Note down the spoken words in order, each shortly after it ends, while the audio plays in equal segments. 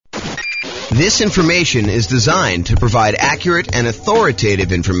This information is designed to provide accurate and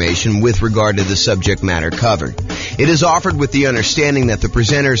authoritative information with regard to the subject matter covered. It is offered with the understanding that the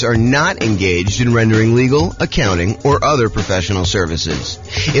presenters are not engaged in rendering legal, accounting, or other professional services.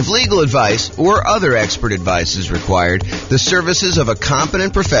 If legal advice or other expert advice is required, the services of a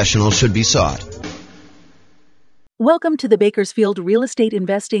competent professional should be sought. Welcome to the Bakersfield Real Estate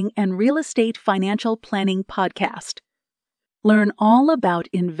Investing and Real Estate Financial Planning Podcast. Learn all about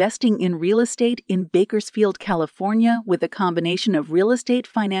investing in real estate in Bakersfield, California, with a combination of real estate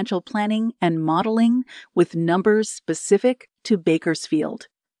financial planning and modeling with numbers specific to Bakersfield.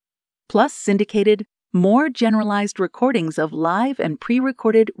 Plus syndicated, more generalized recordings of live and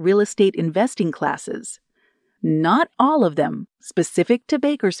pre-recorded real estate investing classes. Not all of them specific to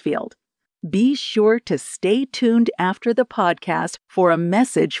Bakersfield. Be sure to stay tuned after the podcast for a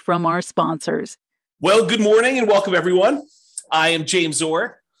message from our sponsors. Well, good morning and welcome, everyone. I am James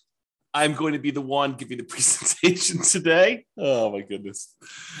Orr. I'm going to be the one giving the presentation today. Oh, my goodness.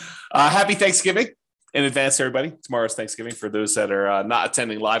 Happy Thanksgiving in advance, everybody. Tomorrow's Thanksgiving for those that are not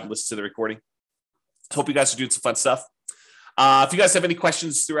attending live and listen to the recording. Hope you guys are doing some fun stuff. If you guys have any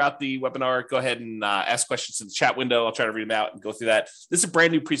questions throughout the webinar, go ahead and ask questions in the chat window. I'll try to read them out and go through that. This is a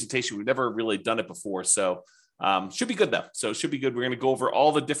brand new presentation. We've never really done it before, so should be good, though. So it should be good. We're going to go over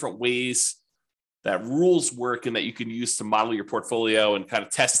all the different ways that rules work and that you can use to model your portfolio and kind of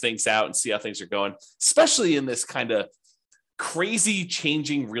test things out and see how things are going, especially in this kind of crazy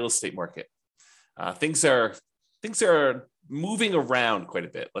changing real estate market. Things are moving around quite a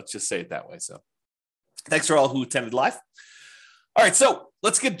bit. Let's just say it that way. So thanks for all who attended live. All right, so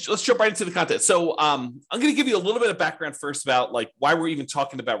let's jump right into the content. So I'm going to give you a little bit of background first about like why we're even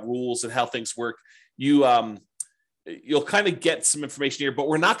talking about rules and how things work. You'll kind of get some information here, but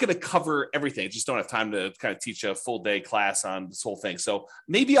we're not going to cover everything. I just don't have time to kind of teach a full day class on this whole thing. So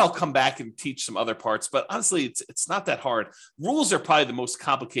maybe I'll come back and teach some other parts, but honestly, it's not that hard. Rules are probably the most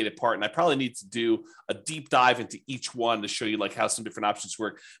complicated part, and I probably need to do a deep dive into each one to show you like how some different options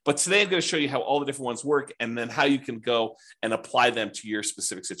work. But today I'm going to show you how all the different ones work and then how you can go and apply them to your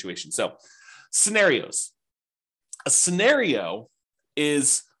specific situation. So scenarios. A scenario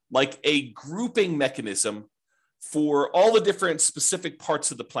is like a grouping mechanism for all the different specific parts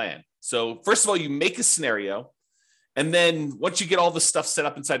of the plan. So first of all, you make a scenario. And then once you get all the stuff set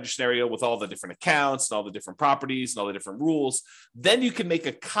up inside your scenario with all the different accounts and all the different properties and all the different rules, then you can make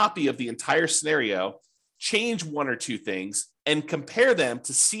a copy of the entire scenario, change one or two things, and compare them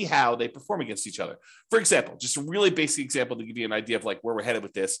to see how they perform against each other. For example, just a really basic example to give you an idea of like where we're headed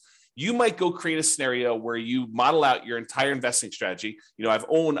with this. You might go create a scenario where you model out your entire investing strategy. You know,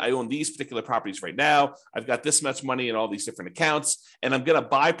 I own these particular properties right now. I've got this much money in all these different accounts, and I'm going to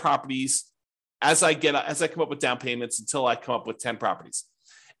buy properties as I come up with down payments until I come up with 10 properties.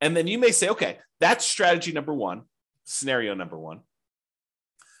 And then you may say, okay, that's strategy number one, scenario number one.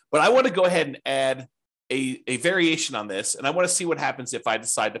 But I want to go ahead and add a variation on this, and I want to see what happens if I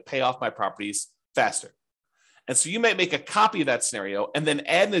decide to pay off my properties faster. And so you might make a copy of that scenario and then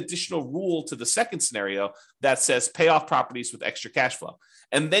add an additional rule to the second scenario that says pay off properties with extra cash flow.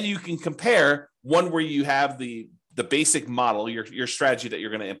 And then you can compare one where you have the basic model, your strategy that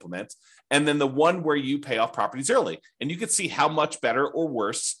you're going to implement, and then the one where you pay off properties early. And you can see how much better or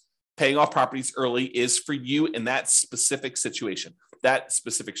worse paying off properties early is for you in that specific situation, that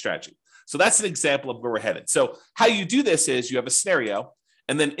specific strategy. So that's an example of where we're headed. So how you do this is you have a scenario,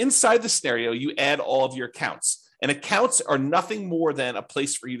 and then inside the scenario, you add all of your accounts. And accounts are nothing more than a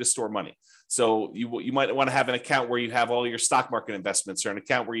place for you to store money. So you might want to have an account where you have all your stock market investments, or an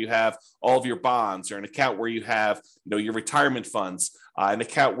account where you have all of your bonds, or an account where you have your retirement funds, an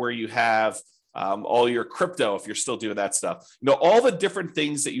account where you have all your crypto, if you're still doing that stuff. All the different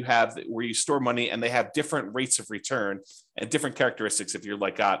things that you have where you store money, and they have different rates of return and different characteristics. If you're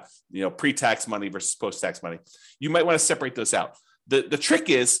like got pre-tax money versus post-tax money, you might want to separate those out. The trick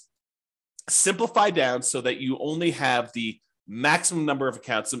is simplify down so that you only have the maximum number of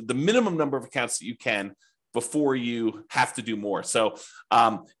accounts, the minimum number of accounts that you can before you have to do more. So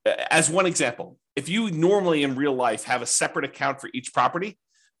as one example, if you normally in real life have a separate account for each property,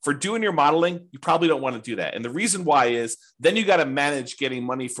 for doing your modeling, you probably don't want to do that. And the reason why is then you got to manage getting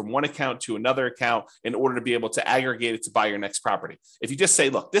money from one account to another account in order to be able to aggregate it to buy your next property. If you just say,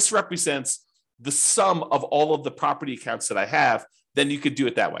 look, this represents the sum of all of the property accounts that I have, then you could do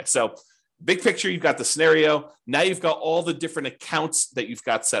it that way. So big picture, you've got the scenario. Now you've got all the different accounts that you've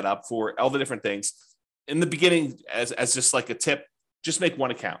got set up for all the different things. In the beginning, as just like a tip, just make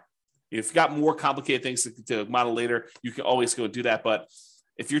one account. If you've got more complicated things to model later, you can always go do that. But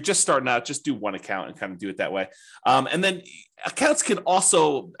if you're just starting out, just do one account and kind of do it that way. And then accounts can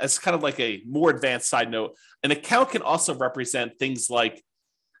also, as kind of like a more advanced side note, an account can also represent things like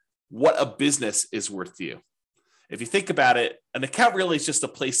what a business is worth to you. If you think about it, an account really is just a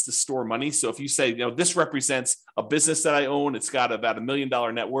place to store money. So if you say, this represents a business that I own, it's got about $1 million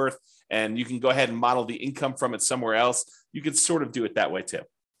net worth, and you can go ahead and model the income from it somewhere else, you can sort of do it that way too.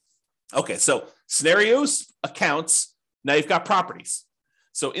 Okay, so scenarios, accounts, now you've got properties.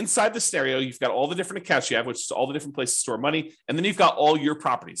 So inside the scenario, you've got all the different accounts you have, which is all the different places to store money. And then you've got all your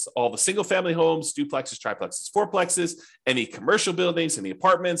properties, all the single family homes, duplexes, triplexes, fourplexes, any commercial buildings, any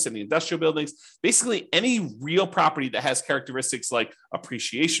apartments, any industrial buildings, basically any real property that has characteristics like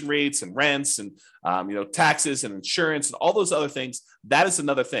appreciation rates and rents and taxes and insurance and all those other things. That is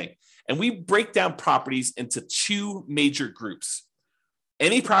another thing. And we break down properties into two major groups.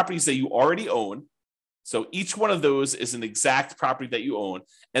 Any properties that you already own. So each one of those is an exact property that you own.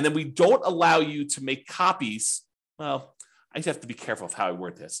 And then we don't allow you to make copies. Well, I have to be careful of how I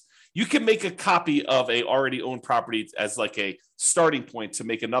word this. You can make a copy of a already owned property as like a starting point to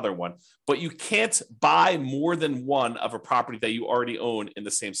make another one, but you can't buy more than one of a property that you already own in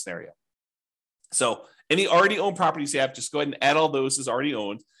the same scenario. So any already owned properties you have, just go ahead and add all those as already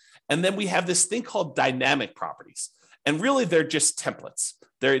owned. And then we have this thing called dynamic properties. And really, they're just templates.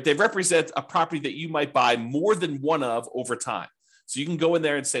 They represent a property that you might buy more than one of over time. So you can go in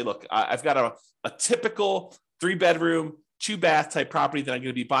there and say, look, I've got a typical 3-bedroom, 2-bath type property that I'm going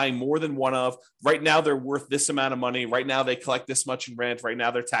to be buying more than one of. Right now, they're worth this amount of money. Right now, they collect this much in rent. Right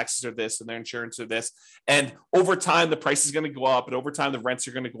now, their taxes are this and their insurance are this. And over time, the price is going to go up. And over time, the rents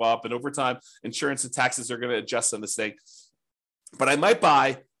are going to go up. And over time, insurance and taxes are going to adjust on this thing. But I might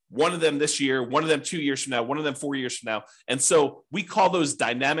buy one of them this year, one of them 2 years from now, one of them 4 years from now. And so we call those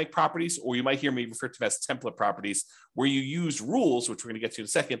dynamic properties, or you might hear me refer to them as template properties, where you use rules, which we're going to get to in a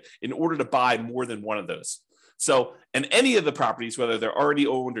second, in order to buy more than one of those. So, and any of the properties, whether they're already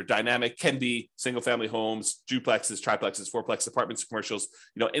owned or dynamic, can be single family homes, duplexes, triplexes, fourplexes, apartments, commercials,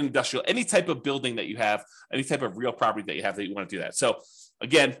 industrial, any type of building that you have, any type of real property that you have that you want to do that. So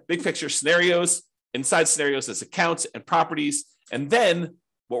again, big picture scenarios, inside scenarios as accounts and properties. And then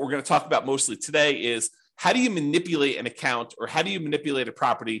what we're going to talk about mostly today is how do you manipulate an account or how do you manipulate a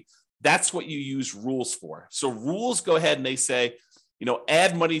property? That's what you use rules for. So rules go ahead and they say,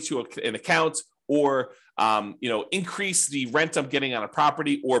 add money to an account, or increase the rent I'm getting on a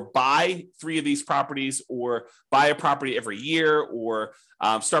property, or buy 3 of these properties, or buy a property every year, or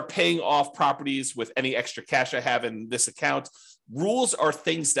start paying off properties with any extra cash I have in this account. Rules are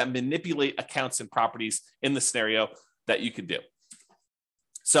things that manipulate accounts and properties in the scenario that you could do.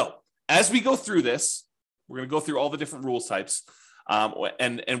 So as we go through this, we're going to go through all the different rules types.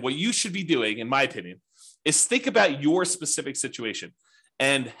 And what you should be doing, in my opinion, is think about your specific situation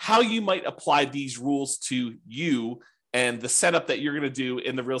and how you might apply these rules to you and the setup that you're going to do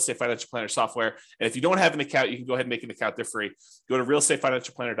in the Real Estate Financial Planner software. And if you don't have an account, you can go ahead and make an account. They're free. Go to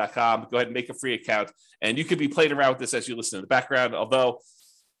realestatefinancialplanner.com, go ahead and make a free account. And you could be playing around with this as you listen in the background, although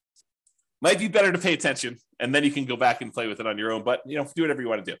might be better to pay attention, and then you can go back and play with it on your own, but do whatever you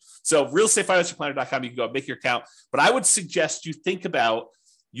want to do. So realestatefinancialplanner.com, you can go and make your account, but I would suggest you think about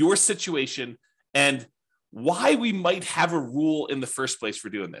your situation and why we might have a rule in the first place for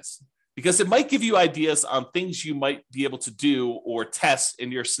doing this, because it might give you ideas on things you might be able to do or test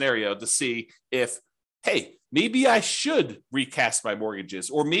in your scenario to see if, hey, maybe I should recast my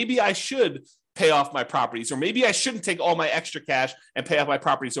mortgages, or maybe I should pay off my properties, or maybe I shouldn't take all my extra cash and pay off my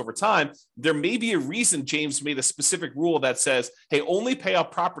properties over time. There may be a reason James made a specific rule that says, hey, only pay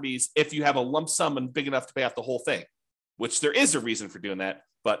off properties if you have a lump sum and big enough to pay off the whole thing, which there is a reason for doing that,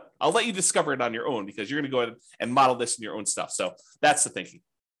 but I'll let you discover it on your own because you're going to go ahead and model this in your own stuff. So that's the thinking.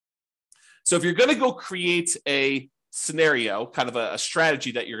 So if you're going to go create a scenario, kind of a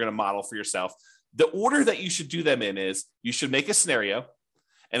strategy that you're going to model for yourself, the order that you should do them in is you should make a scenario.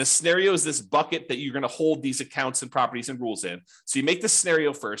 And a scenario is this bucket that you're going to hold these accounts and properties and rules in. So you make the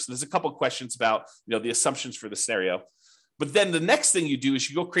scenario first. There's a couple of questions about the assumptions for the scenario. But then the next thing you do is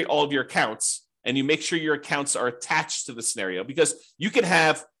you go create all of your accounts and you make sure your accounts are attached to the scenario, because you can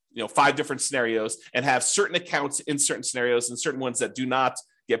have 5 different scenarios and have certain accounts in certain scenarios and certain ones that do not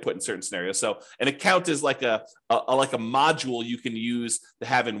get put in certain scenarios. So an account is like a module you can use to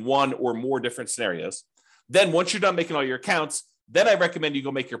have in one or more different scenarios. Then once you're done making all your accounts, then I recommend you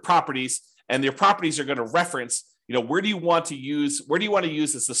go make your properties, and your properties are going to reference, where do you want to use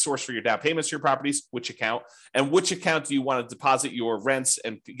as the source for your down payments for your properties, which account, and which account do you want to deposit your rents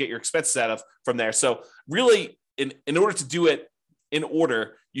and get your expenses out of from there. So really, in order to do it in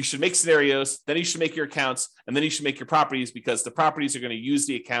order. You should make scenarios, then you should make your accounts, and then you should make your properties, because the properties are going to use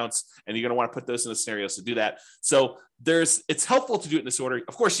the accounts and you're going to want to put those in the scenarios to do that. So it's helpful to do it in this order.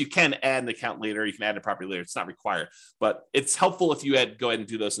 Of course, you can add an account later. You can add a property later. It's not required, but it's helpful if you go ahead and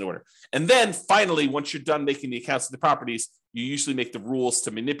do those in order. And then finally, once you're done making the accounts of the properties, you usually make the rules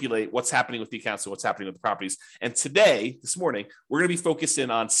to manipulate what's happening with the accounts and what's happening with the properties. And this morning, we're going to be focused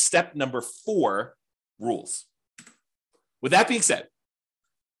in on step number 4, rules. With that being said,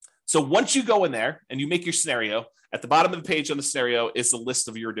 so once you go in there and you make your scenario, at the bottom of the page on the scenario is the list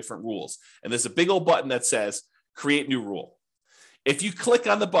of your different rules. And there's a big old button that says create new rule. If you click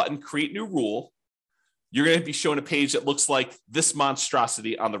on the button, create new rule, you're going to be shown a page that looks like this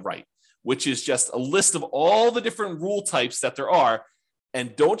monstrosity on the right, which is just a list of all the different rule types that there are.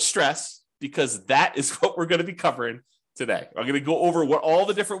 And don't stress, because that is what we're going to be covering today. I'm going to go over what all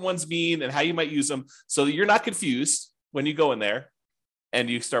the different ones mean and how you might use them so that you're not confused when you go in there and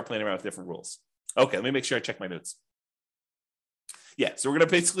you start playing around with different rules. Okay, let me make sure I check my notes. Yeah, so we're going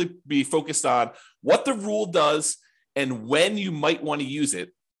to basically be focused on what the rule does and when you might want to use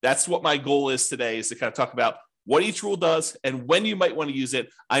it. That's what my goal is today, is to kind of talk about what each rule does and when you might want to use it.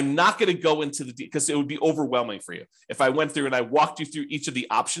 I'm not going to go into because it would be overwhelming for you. If I went through and I walked you through each of the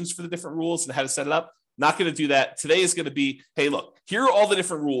options for the different rules and how to set it up, not going to do that. Today is going to be, hey, look, here are all the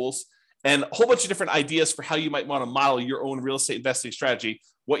different rules and a whole bunch of different ideas for how you might want to model your own real estate investing strategy,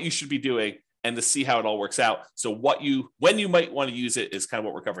 what you should be doing, and to see how it all works out. So when you might want to use it is kind of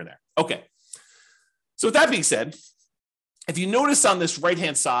what we're covering there. Okay. So with that being said, if you notice on this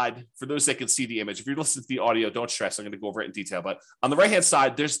right-hand side, for those that can see the image, if you're listening to the audio, don't stress, I'm going to go over it in detail. But on the right-hand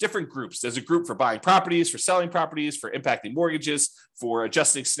side, there's different groups. There's a group for buying properties, for selling properties, for impacting mortgages, for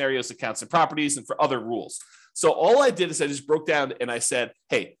adjusting scenarios, accounts, and properties, and for other rules. So all I did is I just broke down and I said,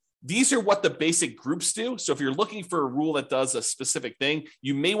 hey, these are what the basic groups do. So if you're looking for a rule that does a specific thing,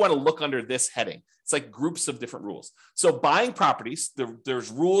 you may want to look under this heading. It's like groups of different rules. So buying properties,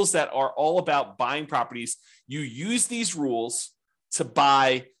 there's rules that are all about buying properties. You use these rules to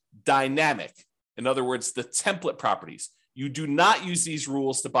buy dynamic. In other words, the template properties. You do not use these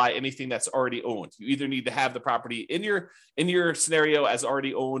rules to buy anything that's already owned. You either need to have the property in your scenario as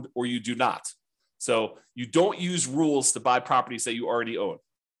already owned, or you do not. So you don't use rules to buy properties that you already own.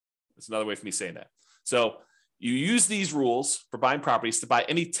 That's another way for me saying that. So you use these rules for buying properties to buy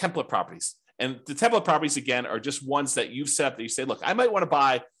any template properties. And the template properties, again, are just ones that you've set up that you say, look, I might want to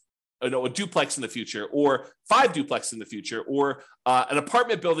buy a duplex in the future, or 5 duplexes in the future, or an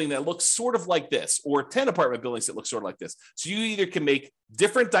apartment building that looks sort of like this, or 10 apartment buildings that look sort of like this. So you either can make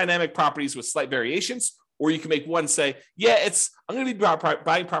different dynamic properties with slight variations, or you can make one say, yeah, I'm going to be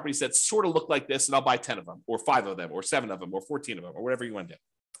buying properties that sort of look like this, and I'll buy 10 of them, or 5 of them, or 7 of them, or 14 of them, or whatever you want to do.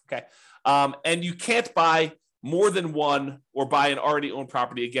 Okay. And you can't buy more than one or buy an already owned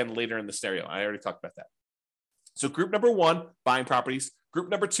property again later in the scenario. I already talked about that. So group number 1, buying properties. Group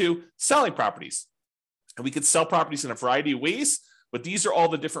number 2, selling properties. And we could sell properties in a variety of ways, but these are all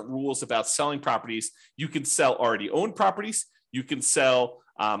the different rules about selling properties. You can sell already owned properties. You can sell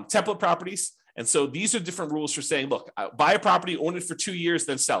template properties. And so these are different rules for saying, look, buy a property, own it for 2 years,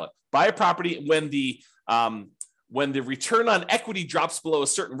 then sell it. Buy a property when the return on equity drops below a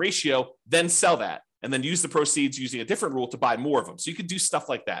certain ratio, then sell that, and then use the proceeds using a different rule to buy more of them. So you could do stuff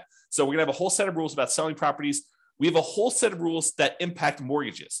like that. So we're going to have a whole set of rules about selling properties. We have a whole set of rules that impact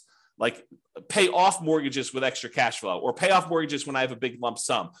mortgages, like pay off mortgages with extra cash flow, or pay off mortgages when I have a big lump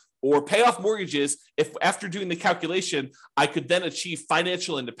sum, or pay off mortgages if after doing the calculation, I could then achieve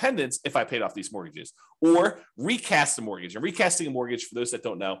financial independence if I paid off these mortgages, or recast a mortgage. And recasting a mortgage, for those that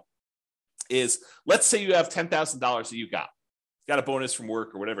don't know, is, let's say you have $10,000 that you got a bonus from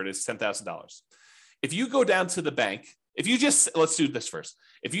work or whatever it is, $10,000. If you go down to the bank, let's do this first.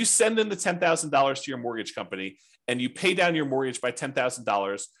 If you send in the $10,000 to your mortgage company and you pay down your mortgage by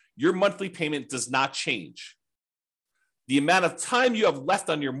 $10,000, your monthly payment does not change. The amount of time you have left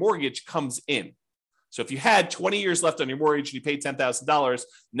on your mortgage comes in. So if you had 20 years left on your mortgage and you paid $10,000,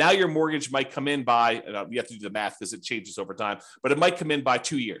 now your mortgage might come in by, you have to do the math because it changes over time, but it might come in by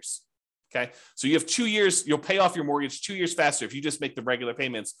 2 years. Okay. So you have 2 years, you'll pay off your mortgage 2 years faster if you just make the regular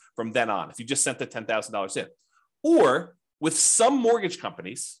payments from then on, if you just sent the $10,000 in. Or with some mortgage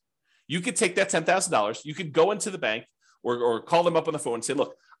companies, you could take that $10,000, you could go into the bank or call them up on the phone and say,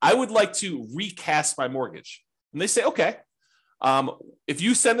 look, I would like to recast my mortgage. And they say, okay, if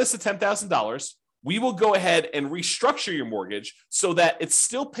you send us the $10,000, we will go ahead and restructure your mortgage so that it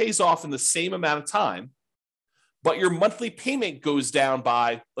still pays off in the same amount of time, but your monthly payment goes down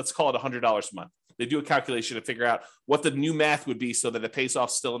by, let's call it $100 a month. They do a calculation to figure out what the new math would be so that it pays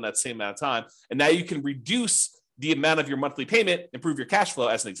off still in that same amount of time. And now you can reduce the amount of your monthly payment, improve your cash flow,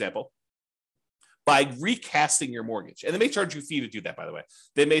 as an example, by recasting your mortgage. And they may charge you a fee to do that, by the way.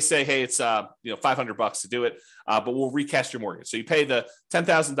 They may say, hey, it's $500 to do it, but we'll recast your mortgage. So you pay the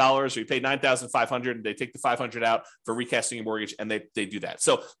 $10,000 or you pay $9,500 and they take the $500 out for recasting your mortgage, and they do that.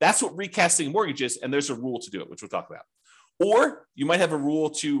 So that's what recasting mortgage is, and there's a rule to do it, which we'll talk about. Or you might have a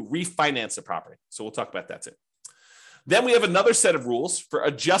rule to refinance a property. So we'll talk about that too. Then we have another set of rules for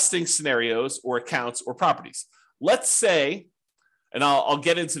adjusting scenarios or accounts or properties. Let's say, and I'll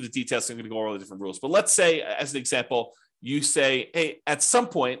get into the details, so I'm going to go over all the different rules. But let's say, as an example, you say, hey, at some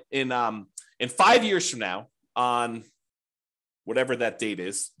point in 5 years from now, on whatever that date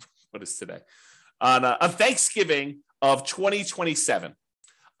is, what is today? On Thanksgiving of 2027,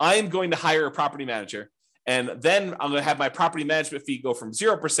 I am going to hire a property manager, and then I'm going to have my property management fee go from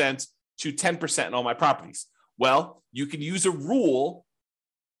 0% to 10% in all my properties. Well, you can use a rule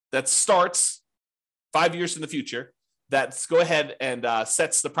that starts 5 years in the future that's go ahead and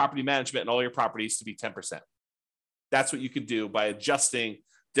sets the property management and all your properties to be 10%. That's what you can do by adjusting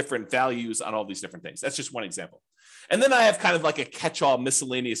different values on all these different things. That's just one example. And then I have kind of like a catch-all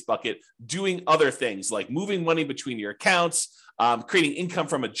miscellaneous bucket, doing other things like moving money between your accounts, creating income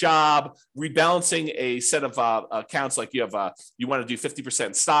from a job, rebalancing a set of accounts, like you want to do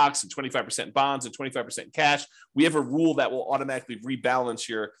 50% stocks and 25% bonds and 25% cash. We have a rule that will automatically rebalance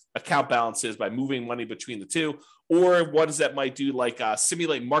your account balances by moving money between the two. Or ones that might do like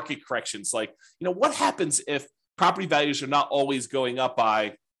simulate market corrections. Like, what happens if property values are not always going up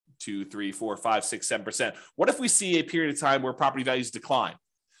by 2, 3, 4, 5, 6, 7%? What if we see a period of time where property values decline?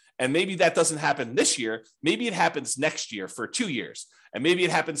 And maybe that doesn't happen this year. Maybe it happens next year for 2 years. And maybe it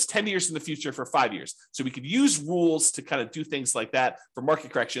happens 10 years in the future for 5 years. So we could use rules to kind of do things like that for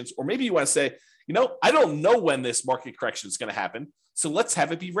market corrections. Or maybe you want to say, I don't know when this market correction is going to happen, so let's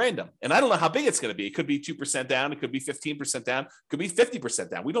have it be random. And I don't know how big it's going to be. It could be 2% down. It could be 15% down. It could be 50%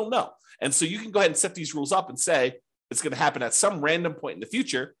 down. We don't know. And so you can go ahead and set these rules up and say it's going to happen at some random point in the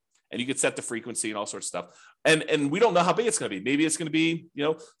future, and you could set the frequency and all sorts of stuff. And we don't know how big it's going to be. Maybe it's going to be,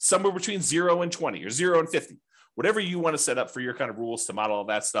 somewhere between 0 and 20 or 0 and 50, whatever you want to set up for your kind of rules to model all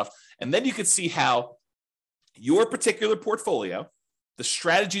that stuff. And then you can see how your particular portfolio, the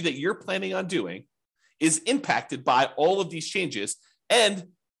strategy that you're planning on doing, is impacted by all of these changes. And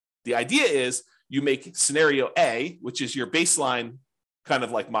the idea is you make scenario A, which is your baseline kind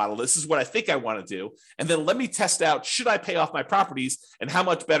of like model. This is what I think I want to do. And then let me test out, should I pay off my properties and how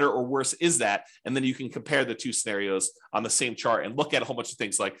much better or worse is that? And then you can compare the two scenarios on the same chart and look at a whole bunch of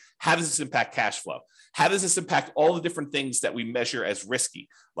things like, how does this impact cash flow? How does this impact all the different things that we measure as risky,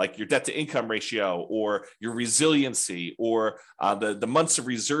 like your debt to income ratio or your resiliency or the months of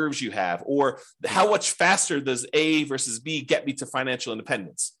reserves you have, or how much faster does A versus B get me to financial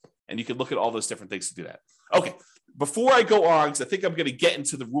independence? And you can look at all those different things to do that. Okay. Before I go on, because I think I'm going to get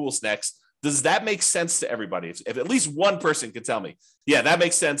into the rules next, does that make sense to everybody? If at least one person can tell me, yeah, that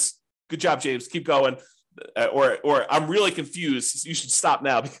makes sense. Good job, James. Keep going. Or I'm really confused. You should stop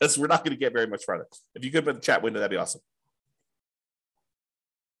now because we're not going to get very much further. If you could put the chat window, that'd be awesome.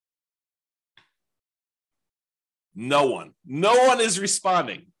 No one is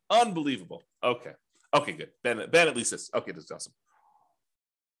responding. Unbelievable. Okay, good. Ben at least is. Okay, this is awesome.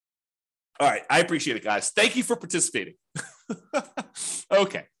 All right, I appreciate it, guys. Thank you for participating.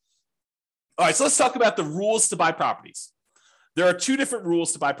 Okay. All right, so let's talk about the rules to buy properties. There are two different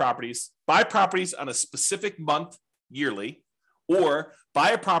rules to buy properties. Buy properties on a specific month, yearly, or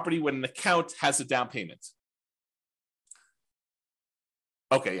buy a property when an account has a down payment.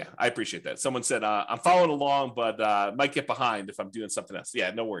 Okay, yeah, I appreciate that. Someone said, I'm following along, but might get behind if I'm doing something else.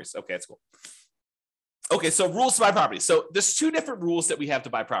 Yeah, no worries. Okay, that's cool. Okay, so rules to buy properties. So there's two different rules that we have to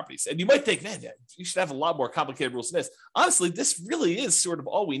buy properties. And you might think, man, you should have a lot more complicated rules than this. Honestly, this really is sort of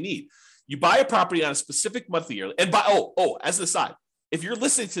all we need. You buy a property on a specific monthly year. And as an aside, if you're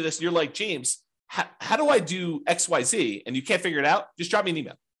listening to this and you're like, James, how do I do XYZ? And you can't figure it out, just drop me an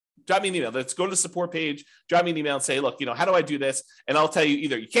email. Drop me an email. Let's go to the support page, drop me an email and say, look, how do I do this? And I'll tell you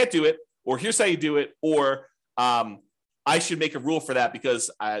either you can't do it, or here's how you do it, or I should make a rule for that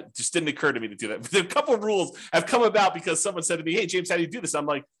because it just didn't occur to me to do that. But a couple of rules have come about because someone said to me, hey, James, how do you do this? I'm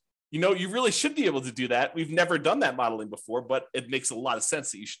like, you really should be able to do that. We've never done that modeling before, but it makes a lot of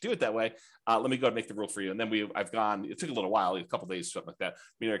sense that you should do it that way. Let me go and make the rule for you. And then it took a little while, a couple of days, something like that.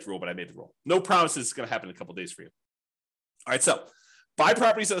 We didn't make the rule, but I made the rule. No promises it's going to happen in a couple of days for you. All right, so buy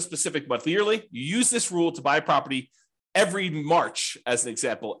properties on a specific monthly, yearly. You use this rule to buy property every March, as an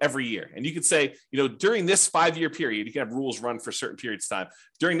example, every year. And you could say, during this 5-year period, you can have rules run for certain periods of time.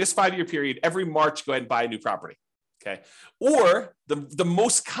 During this 5-year period, every March, go ahead and buy a new property. Okay. Or the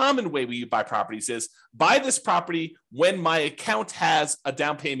most common way we buy properties is buy this property when my account has a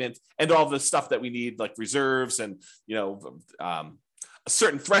down payment and all the stuff that we need, like reserves and, a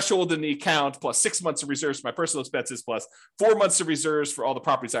certain threshold in the account, plus 6 months of reserves for my personal expenses, plus 4 months of reserves for all the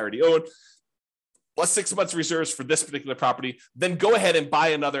properties I already own, plus 6 months of reserves for this particular property. Then go ahead and buy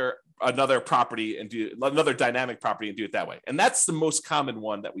another property and do another dynamic property and do it that way. And that's the most common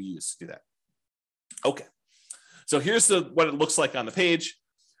one that we use to do that. Okay. So here's what it looks like on the page.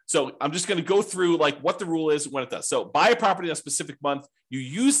 So I'm just going to go through like what the rule is when it does. So buy a property in a specific month. You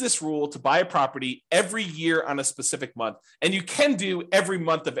use this rule to buy a property every year on a specific month. And you can do every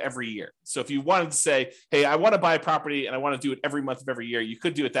month of every year. So if you wanted to say, hey, I want to buy a property and I want to do it every month of every year, you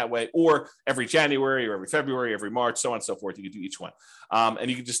could do it that way, or every January or every February, every March, so on and so forth. You could do each one. And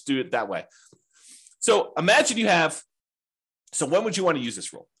you can just do it that way. So imagine so when would you want to use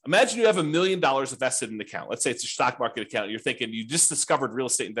this rule? Imagine you have $1 million invested in an account. Let's say it's a stock market account. You're thinking you just discovered real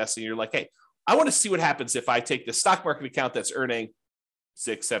estate investing. You're like, hey, I want to see what happens if I take the stock market account that's earning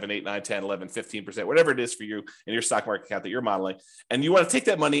 6, 7, 8, 9, 10, 11, 15%, whatever it is for you in your stock market account that you're modeling. And you want to take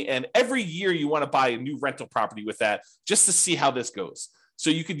that money and every year you want to buy a new rental property with that just to see how this goes. So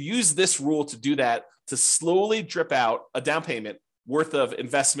you could use this rule to do that, to slowly drip out a down payment worth of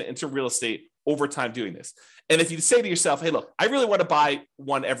investment into real estate over time doing this. And if you say to yourself, hey, look, I really want to buy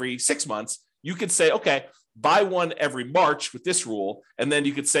one every 6 months, you could say, okay, buy one every March with this rule. And then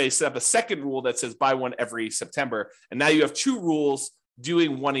you could set up a second rule that says buy one every September. And now you have 2 rules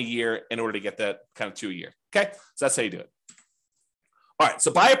doing one a year in order to get that kind of 2 a year. Okay. So that's how you do it. All right.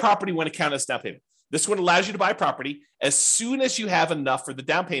 So buy a property when account has down payment. This one allows you to buy a property as soon as you have enough for the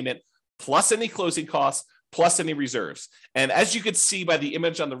down payment, plus any closing costs, plus any reserves. And as you can see by the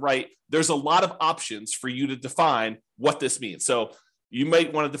image on the right, there's a lot of options for you to define what this means. So you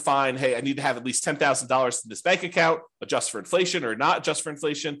might want to define, hey, I need to have at least $10,000 in this bank account, adjust for inflation or not adjust for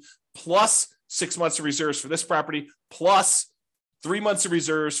inflation, plus 6 months of reserves for this property, plus 3 months of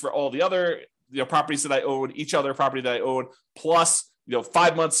reserves for all the other properties that I own, each other property that I own, plus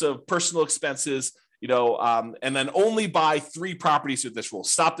 5 months of personal expenses, and then only buy 3 properties with this rule.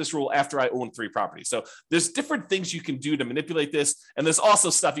 Stop this rule after I own 3 properties. So there's different things you can do to manipulate this. And there's also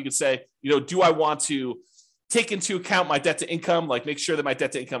stuff you could say, do I want to take into account my debt to income, like make sure that my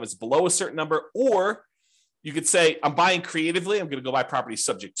debt to income is below a certain number? Or you could say, I'm buying creatively. I'm going to go buy properties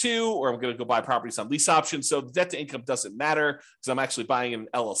subject to, or I'm going to go buy properties on lease options. So the debt to income doesn't matter because I'm actually buying an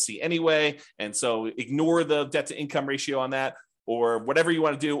LLC anyway. And so ignore the debt to income ratio on that, or whatever you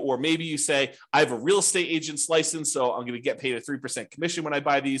want to do. Or maybe you say, I have a real estate agent's license, so I'm going to get paid a 3% commission when I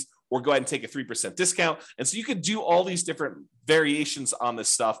buy these, or go ahead and take a 3% discount. And so you could do all these different variations on this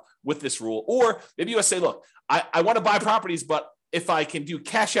stuff with this rule. Or maybe you say, look, I want to buy properties, but if I can do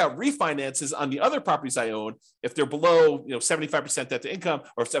cash out refinances on the other properties I own, if they're below 75% debt to income,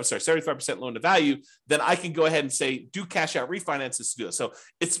 or 75% loan to value, then I can go ahead and say do cash out refinances to do it. So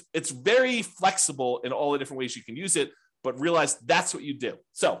it's very flexible in all the different ways you can use it, but realize that's what you do.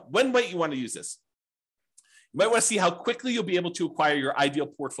 So when might you want to use this? You might want to see how quickly you'll be able to acquire your ideal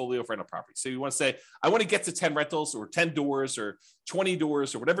portfolio of rental property. So you want to say, I want to get to 10 rentals or 10 doors or 20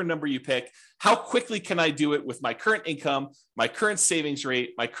 doors or whatever number you pick. How quickly can I do it with my current income, my current savings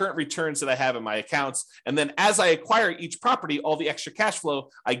rate, my current returns that I have in my accounts? And then as I acquire each property, all the extra cash flow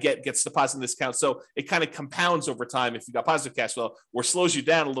I get gets deposited in this account. So it kind of compounds over time if you got positive cash flow, or slows you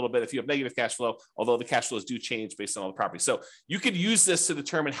down a little bit if you have negative cash flow, although the cash flows do change based on all the properties. So you could use this to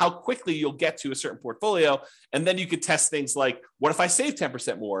determine how quickly you'll get to a certain portfolio. And then you could test things like, what if I save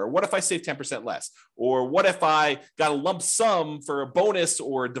 10% more? Or what if I save 10% less? Or what if I got a lump sum for a bonus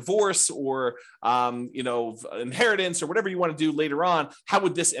or a divorce or, inheritance or whatever you want to do later on? How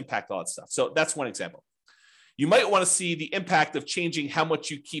would this impact all that stuff? So that's one example. You might want to see the impact of changing how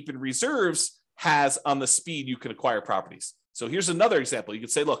much you keep in reserves has on the speed you can acquire properties. So here's another example. You could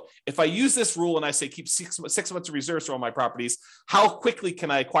say, look, if I use this rule and I say keep six months of reserves for all my properties, how quickly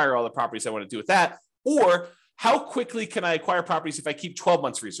can I acquire all the properties I want to do with that? Or how quickly can I acquire properties if I keep 12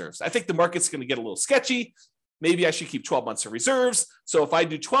 months reserves? I think the market's going to get a little sketchy. Maybe I should keep 12 months of reserves. So if I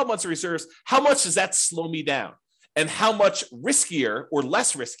do 12 months of reserves, how much does that slow me down? And how much riskier or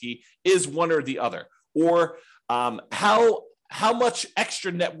less risky is one or the other? Or how much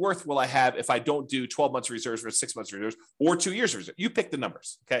extra net worth will I have if I don't do 12 months of reserves versus 6 months of reserves or 2 years of reserves? You pick the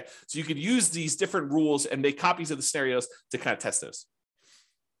numbers, okay? So you could use these different rules and make copies of the scenarios to kind of test those.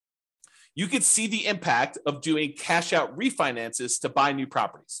 You could see the impact of doing cash out refinances to buy new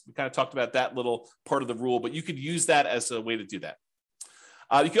properties. We kind of talked about that little part of the rule, but you could use that as a way to do that.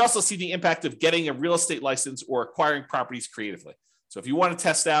 You can also see the impact of getting a real estate license or acquiring properties creatively. So if you want to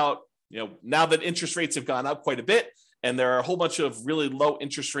test out, Now that interest rates have gone up quite a bit and there are a whole bunch of really low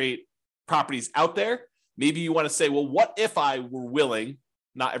interest rate properties out there, maybe you want to say, well, what if I were willing,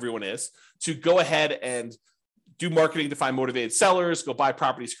 not everyone is, to go ahead and do marketing to find motivated sellers, go buy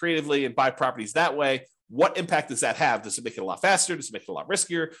properties creatively and buy properties that way? What impact does that have? Does it make it a lot faster? Does it make it a lot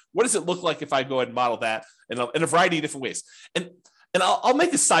riskier? What does it look like if I go ahead and model that in a variety of different ways? And I'll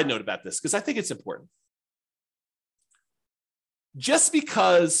make a side note about this because I think it's important. Just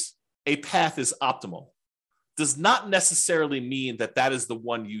because a path is optimal does not necessarily mean that that is the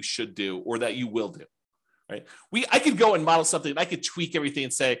one you should do or that you will do, right? I could go and model something and I could tweak everything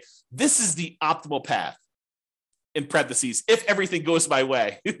and say, this is the optimal path, in parentheses, if everything goes my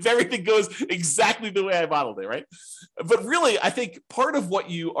way, if everything goes exactly the way I modeled it, right? But really, I think part of what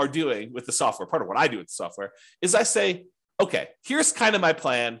you are doing with the software, part of what I do with the software, is I say, okay, here's kind of my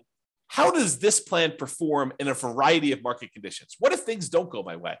plan. How does this plan perform in a variety of market conditions? What if things don't go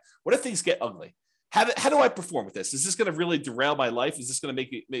my way? What if things get ugly? How do I perform with this? Is this going to really derail my life? Is this going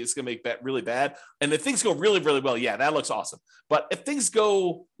to make that really bad? And if things go really, really well, yeah, that looks awesome. But if things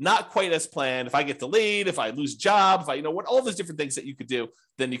go not quite as planned, if I get delayed, if I lose a job, if I, what all those different things that you could do,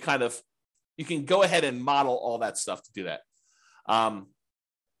 then you can go ahead and model all that stuff to do that.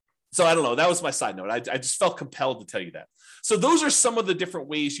 So I don't know. That was my side note. I just felt compelled to tell you that. So those are some of the different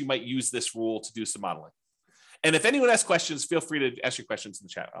ways you might use this rule to do some modeling. And if anyone has questions, feel free to ask your questions in the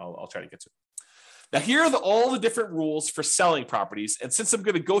chat. I'll try to get to it. Now, here are all the different rules for selling properties. And since I'm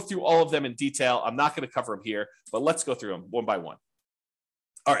going to go through all of them in detail, I'm not going to cover them here, but let's go through them one by one.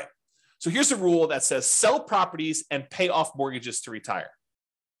 All right. So here's a rule that says sell properties and pay off mortgages to retire.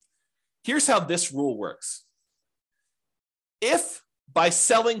 Here's how this rule works. If by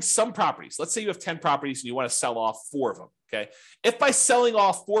selling some properties, let's say you have 10 properties and you want to sell off 4 of them, okay? If by selling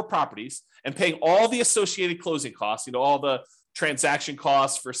off 4 properties and paying all the associated closing costs, all the transaction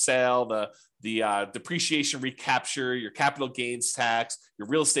costs for sale, the depreciation recapture, your capital gains tax, your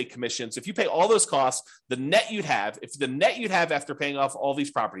real estate commissions. If you pay all those costs, the net you'd have after paying off all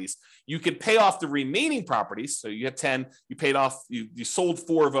these properties, you can pay off the remaining properties. So you have 10, you paid off, you sold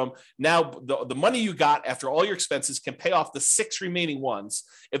 4 of them. Now the money you got after all your expenses can pay off the 6 remaining ones.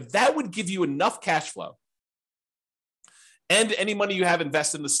 If that would give you enough cash flow and any money you have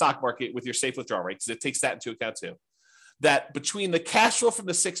invested in the stock market with your safe withdrawal rate, because it takes that into account too, that between the cash flow from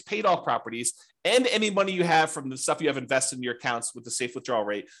the 6 paid off properties and any money you have from the stuff you have invested in your accounts with the safe withdrawal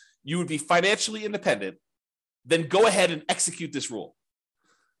rate, you would be financially independent. Then go ahead and execute this rule.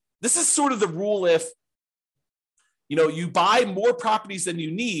 This is sort of the rule if you buy more properties than you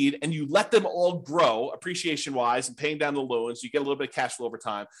need and you let them all grow appreciation wise and paying down the loans, you get a little bit of cash flow over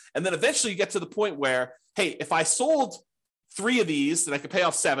time. And then eventually you get to the point where, hey, if I sold 3 of these, then I could pay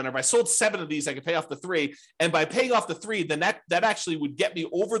off 7. Or if I sold 7 of these, I could pay off the 3. And by paying off the 3, then that actually would get me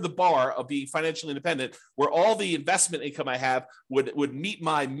over the bar of being financially independent, where all the investment income I have would meet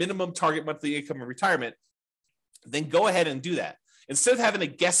my minimum target monthly income in retirement. Then go ahead and do that. Instead of having to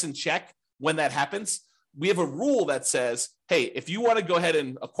guess and check when that happens, we have a rule that says, hey, if you want to go ahead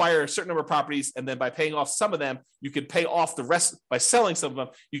and acquire a certain number of properties, and then by paying off some of them, you could pay off the rest. By selling some of them,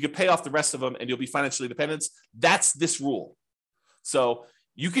 you could pay off the rest of them and you'll be financially independent. That's this rule. So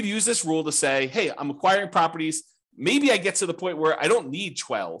you could use this rule to say, hey, I'm acquiring properties. Maybe I get to the point where I don't need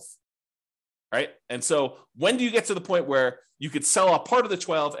 12, right? And so when do you get to the point where you could sell a part of the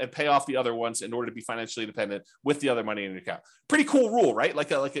 12 and pay off the other ones in order to be financially independent with the other money in your account? Pretty cool rule, right? Like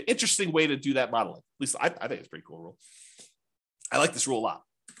an interesting way to do that modeling. At least I think it's a pretty cool rule. I like this rule a lot.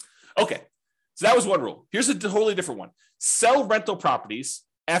 Okay, so that was one rule. Here's a totally different one. Sell rental properties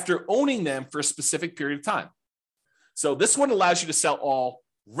after owning them for a specific period of time. So this one allows you to sell all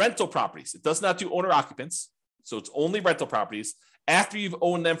rental properties. It does not do owner occupants. So it's only rental properties after you've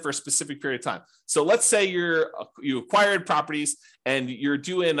owned them for a specific period of time. So let's say you acquired properties and you're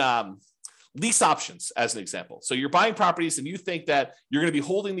doing lease options as an example. So you're buying properties and you think that you're going to be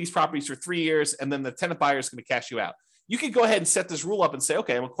holding these properties for 3 years and then the tenant buyer is going to cash you out. You can go ahead and set this rule up and say,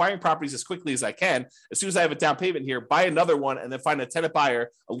 okay, I'm acquiring properties as quickly as I can. As soon as I have a down payment here, buy another one and then find a tenant buyer,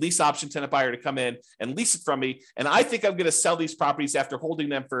 a lease option tenant buyer to come in and lease it from me. And I think I'm going to sell these properties after holding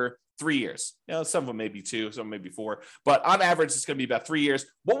them for 3 years. Some of them may be 2, some may be 4, but on average, it's going to be about 3 years.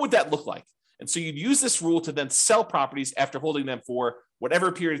 What would that look like? And so you'd use this rule to then sell properties after holding them for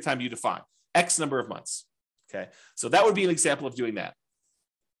whatever period of time you define, X number of months. Okay. So that would be an example of doing that.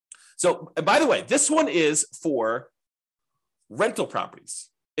 So, and by the way, this one is for rental properties.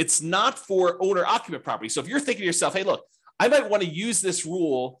 It's not for owner occupant properties. So if you're thinking to yourself, hey, look, I might want to use this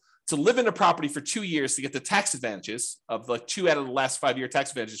rule to live in a property for 2 years to get the tax advantages of like 2 out of the last 5 year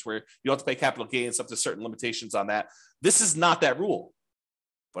tax advantages where you don't have to pay capital gains up to certain limitations on that. This is not that rule.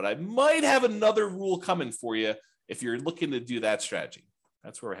 but I might have another rule coming for you if you're looking to do that strategy.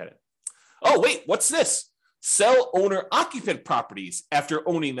 That's where we're headed. Oh, wait, what's this? Sell owner-occupant properties after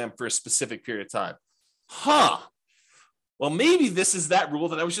owning them for a specific period of time. Well, maybe this is that rule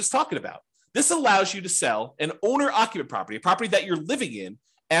that I was just talking about. This allows you to sell an owner-occupant property, a property that you're living in,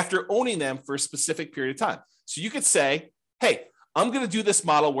 after owning them for a specific period of time. So you could say, hey, I'm going to do this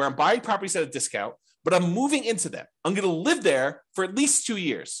model where I'm buying properties at a discount, but I'm moving into them. I'm going to live there for at least 2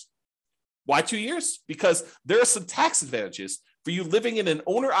 years. Why 2 years? Because there are some tax advantages for you living in an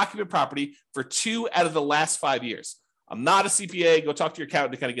owner-occupant property for 2 out of the last 5 years. I'm not a CPA. Go talk to your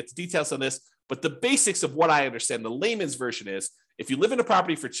accountant to kind of get the details on this. But the basics of what I understand, the layman's version is, if you live in a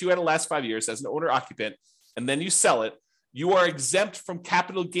property for 2 out of the last 5 years as an owner-occupant, and then you sell it, you are exempt from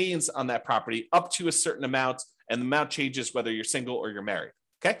capital gains on that property up to a certain amount, and the amount changes whether you're single or you're married.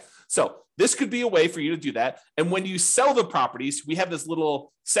 Okay, so this could be a way for you to do that. And when you sell the properties, we have this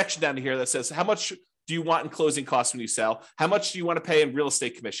little section down here that says, how much do you want in closing costs when you sell? How much do you want to pay in real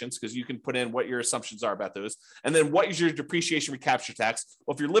estate commissions? Because you can put in what your assumptions are about those. And then what is your depreciation recapture tax?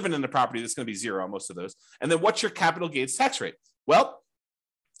 Well, if you're living in the property, that's going to be zero on most of those. And then what's your capital gains tax rate? Well,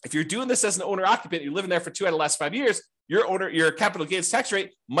 if you're doing this as an owner occupant, you're living there for 2 out of the last 5 years, your capital gains tax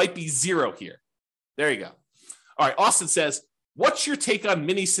rate might be zero here. There you go. All right. Austin says, what's your take on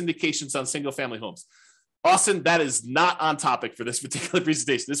mini syndications on single family homes? Austin, that is not on topic for this particular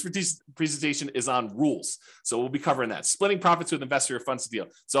presentation. This presentation is on rules. So we'll be covering that. Splitting profits with investor or funds deal.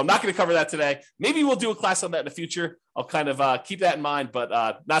 So I'm not going to cover that today. Maybe we'll do a class on that in the future. I'll kind of keep that in mind, but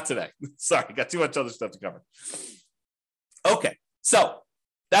not today. Sorry, got too much other stuff to cover. Okay, so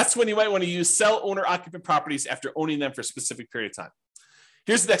that's when you might want to use sell owner-occupant properties after owning them for a specific period of time.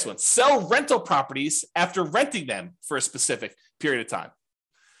 Here's the next one. Sell rental properties after renting them for a specific period of time.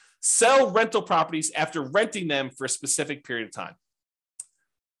 Sell rental properties after renting them for a specific period of time.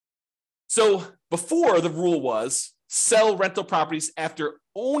 So before, the rule was sell rental properties after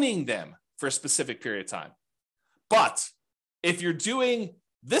owning them for a specific period of time. But if you're doing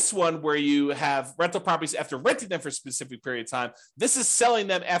this one where you have rental properties after renting them for a specific period of time, this is selling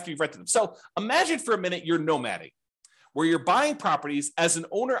them after you've rented them. So imagine for a minute you're nomading, where you're buying properties as an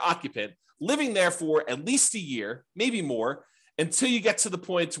owner-occupant, living there for at least a year, maybe more, until you get to the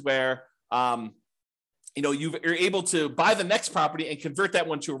point where you're able to buy the next property and convert that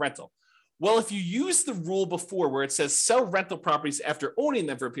one to a rental. Well, if you use the rule before where it says sell rental properties after owning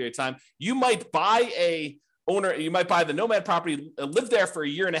them for a period of time, you might buy the nomad property, live there for a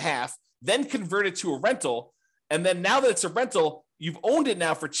year and a half, then convert it to a rental. And then now that it's a rental, you've owned it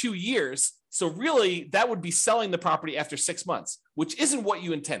now for 2 years. So really, that would be selling the property after 6 months, which isn't what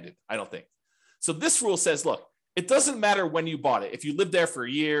you intended, I don't think. So this rule says, look, it doesn't matter when you bought it. If you lived there for a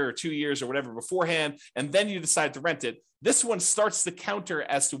year or 2 years or whatever beforehand, and then you decide to rent it, this one starts the counter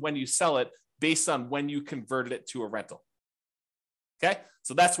as to when you sell it based on when you converted it to a rental. Okay,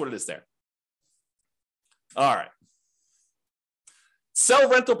 so that's what it is there. All right. Sell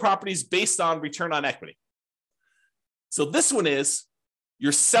rental properties based on return on equity. So this one is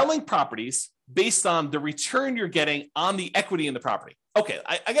you're selling properties based on the return you're getting on the equity in the property. Okay,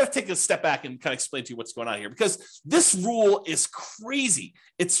 I got to take a step back and kind of explain to you what's going on here, because this rule is crazy.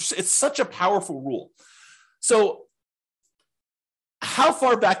 It's such a powerful rule. So how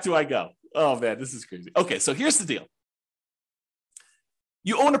far back do I go? Oh man, this is crazy. Okay, so here's the deal.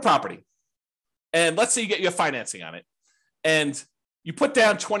 You own a property, and let's say you have financing on it, and you put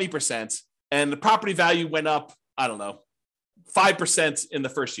down 20%, and the property value went up, 5% in the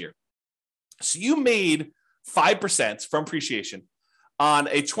first year. So you made 5% from appreciation on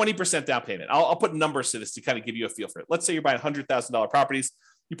a 20% down payment. I'll put numbers to this to kind of give you a feel for it. Let's say you're buying $100,000 properties.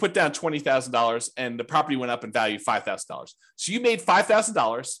 You put down $20,000 and the property went up in value $5,000. So you made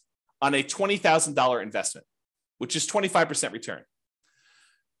 $5,000 on a $20,000 investment, which is 25% return.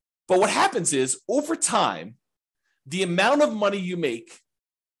 But what happens is over time, the amount of money you make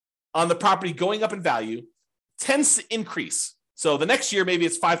on the property going up in value tends to increase. So the next year, maybe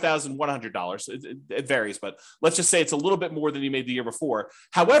it's $5,100. It varies, but let's just say it's a little bit more than you made the year before.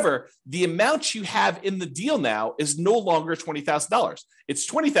 However, the amount you have in the deal now is no longer $20,000. It's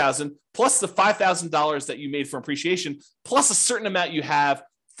 $20,000 plus the $5,000 that you made from appreciation, plus a certain amount you have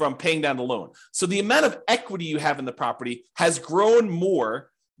from paying down the loan. So the amount of equity you have in the property has grown more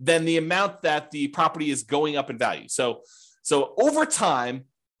than the amount that the property is going up in value. So over time,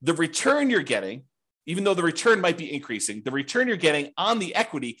 the return you're getting, even though the return might be increasing, the return you're getting on the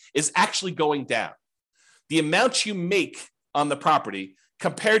equity is actually going down. The amount you make on the property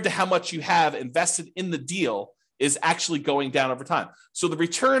compared to how much you have invested in the deal is actually going down over time. So the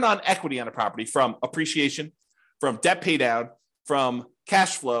return on equity on a property from appreciation, from debt pay down, from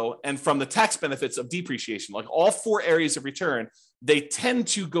cash flow and from the tax benefits of depreciation. Like all four areas of return, they tend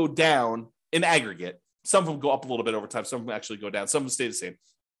to go down in aggregate. Some of them go up a little bit over time. Some of them actually go down. Some of them stay the same.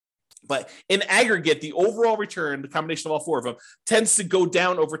 But in aggregate, the overall return, the combination of all four of them, tends to go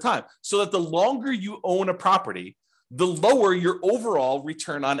down over time. So that the longer you own a property, the lower your overall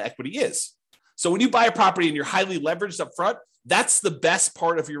return on equity is. So when you buy a property and you're highly leveraged up front, that's the best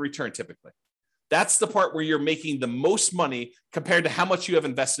part of your return typically. That's the part where you're making the most money compared to how much you have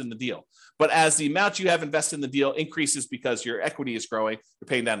invested in the deal. But as the amount you have invested in the deal increases because your equity is growing, you're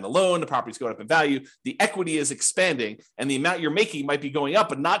paying down the loan, the property's going up in value, the equity is expanding, and the amount you're making might be going up,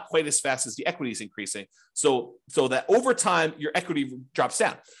 but not quite as fast as the equity is increasing. So that over time, your equity drops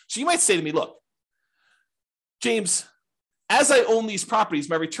down. So you might say to me, look, James, as I own these properties,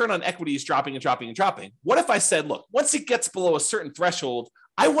 my return on equity is dropping and dropping and dropping. What if I said, look, once it gets below a certain threshold,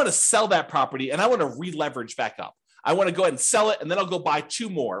 I want to sell that property and I want to re-leverage back up. I want to go ahead and sell it, and then I'll go buy two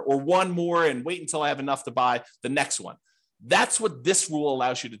more or one more and wait until I have enough to buy the next one. That's what this rule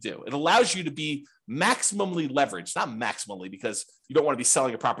allows you to do. It allows you to be maximally leveraged, not maximally because you don't want to be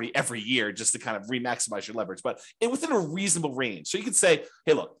selling a property every year just to kind of re-maximize your leverage, but within a reasonable range. So you can say,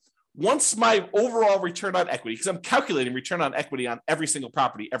 hey, look, once my overall return on equity, because I'm calculating return on equity on every single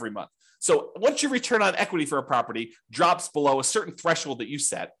property every month. So once your return on equity for a property drops below a certain threshold that you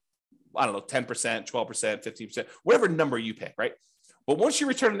set, I don't know, 10%, 12%, 15%, whatever number you pick, right? But once your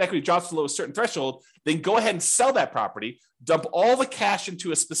return on equity drops below a certain threshold, then go ahead and sell that property, dump all the cash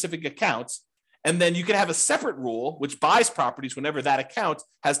into a specific account, and then you can have a separate rule which buys properties whenever that account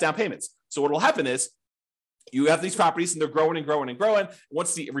has down payments. So what will happen is you have these properties and they're growing and growing and growing.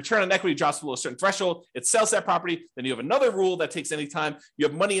 Once the return on equity drops below a certain threshold, it sells that property. Then you have another rule that takes any time. You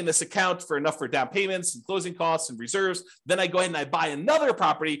have money in this account for enough for down payments and closing costs and reserves. Then I go ahead and I buy another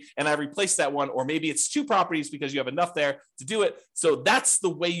property and I replace that one. Or maybe it's two properties because you have enough there to do it. So that's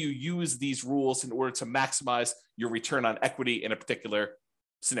the way you use these rules in order to maximize your return on equity in a particular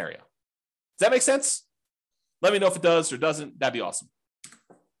scenario. Does that make sense? Let me know if it does or doesn't. That'd be awesome.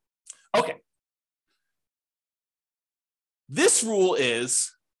 Okay. This rule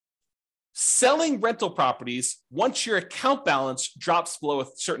is selling rental properties once your account balance drops below a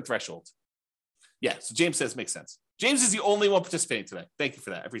certain threshold. Yeah, so James says makes sense. James is the only one participating today. Thank you for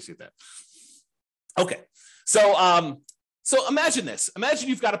that. I appreciate that. Okay, so imagine this. Imagine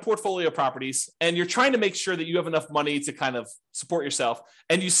you've got a portfolio of properties and you're trying to make sure that you have enough money to kind of support yourself,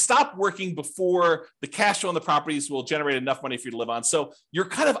 and you stop working before the cash flow on the properties will generate enough money for you to live on. So you're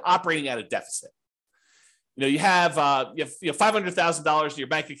kind of operating at a deficit. You know, you have $500,000 in your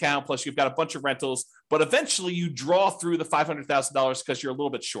bank account, plus you've got a bunch of rentals, but eventually you draw through the $500,000 because you're a little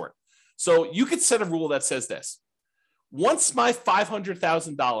bit short. So you could set a rule that says this: once my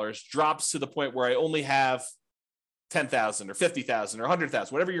 $500,000 drops to the point where I only have $10,000 or $50,000 or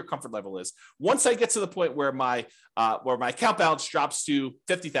 $100,000, whatever your comfort level is, once I get to the point where my account balance drops to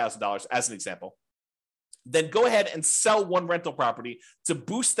 $50,000, as an example, then go ahead and sell one rental property to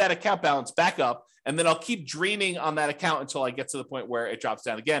boost that account balance back up. And then I'll keep draining on that account until I get to the point where it drops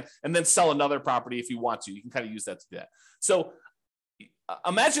down again, and then sell another property if you want to. You can kind of use that to do that. So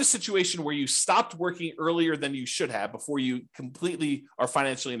imagine a situation where you stopped working earlier than you should have before you completely are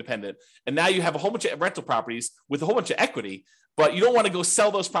financially independent. And now you have a whole bunch of rental properties with a whole bunch of equity, but you don't want to go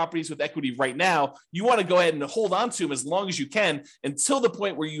sell those properties with equity right now. You want to go ahead and hold on to them as long as you can until the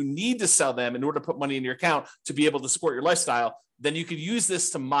point where you need to sell them in order to put money in your account to be able to support your lifestyle. Then you could use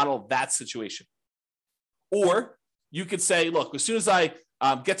this to model that situation. Or you could say, look, as soon as I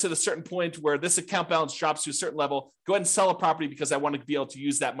get to the certain point where this account balance drops to a certain level, go ahead and sell a property because I want to be able to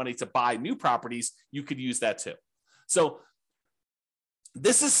use that money to buy new properties. You could use that too. So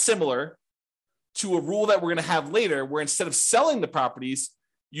this is similar to a rule that we're going to have later, where instead of selling the properties,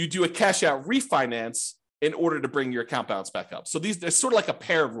 you do a cash out refinance in order to bring your account balance back up. So they're sort of like a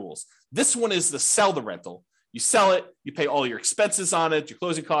pair of rules. This one is the sell the rental. You sell it, you pay all your expenses on it, your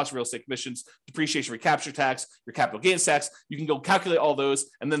closing costs, real estate commissions, depreciation, recapture tax, your capital gains tax. You can go calculate all those,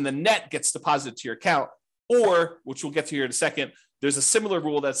 and then the net gets deposited to your account. Or, which we'll get to here in a second, there's a similar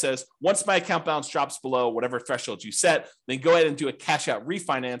rule that says, once my account balance drops below whatever threshold you set, then go ahead and do a cash out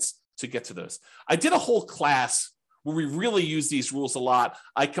refinance to get to those. I did a whole class where we really use these rules a lot.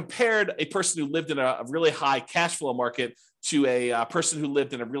 I compared a person who lived in a really high cash flow market to a person who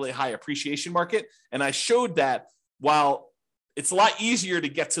lived in a really high appreciation market. And I showed that while it's a lot easier to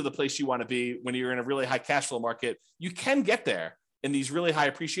get to the place you want to be when you're in a really high cash flow market, you can get there in these really high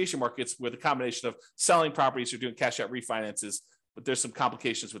appreciation markets with a combination of selling properties or doing cash out refinances. But there's some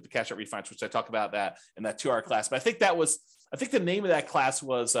complications with the cash out refinance, which I talk about that in that 2-hour class. But I think the name of that class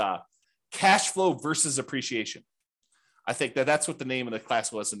was cash flow versus appreciation. I think that's what the name of the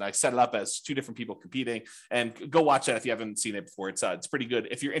class was. And I set it up as two different people competing, and go watch that if you haven't seen it before. It's pretty good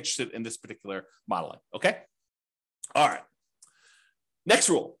if you're interested in this particular modeling. Okay. All right. Next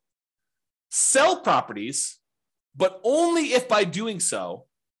rule: sell properties, but only if by doing so,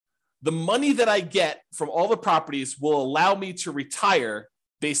 the money that I get from all the properties will allow me to retire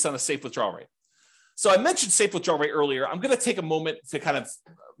based on a safe withdrawal rate. So I mentioned safe withdrawal rate earlier. I'm going to take a moment to kind of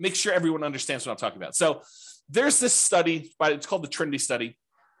make sure everyone understands what I'm talking about. So there's this study, it's called the Trinity study.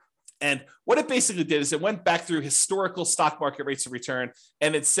 And what it basically did is it went back through historical stock market rates of return.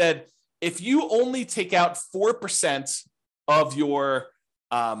 And it said, if you only take out 4% of your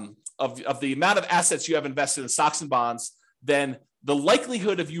of the amount of assets you have invested in stocks and bonds, then the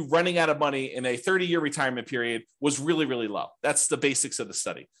likelihood of you running out of money in a 30-year retirement period was really, really low. That's the basics of the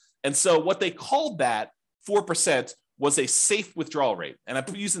study. And so what they called that 4% was a safe withdrawal rate. And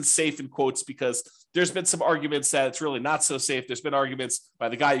I'm using safe in quotes because there's been some arguments that it's really not so safe. There's been arguments by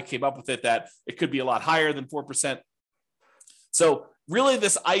the guy who came up with it that it could be a lot higher than 4%. So really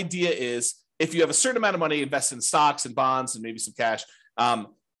this idea is, if you have a certain amount of money invested in stocks and bonds and maybe some cash,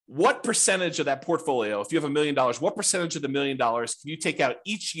 what percentage of that portfolio, if you have $1 million, what percentage of the $1 million can you take out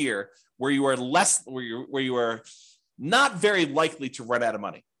each year where you are not very likely to run out of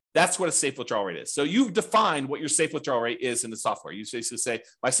money? That's what a safe withdrawal rate is. So you've defined what your safe withdrawal rate is in the software. You basically say,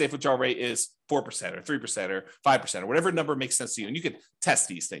 my safe withdrawal rate is 4% or 3% or 5% or whatever number makes sense to you. And you can test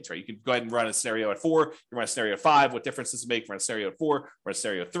these things, right? You can go ahead and run a scenario at 4, you run a scenario at 5. What difference does it make? Run a scenario at 4, run a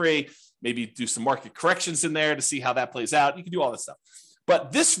scenario at 3, maybe do some market corrections in there to see how that plays out. You can do all this stuff.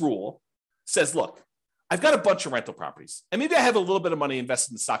 But this rule says, look, I've got a bunch of rental properties, and maybe I have a little bit of money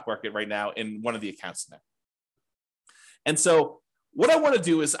invested in the stock market right now in one of the accounts in there. And so what I want to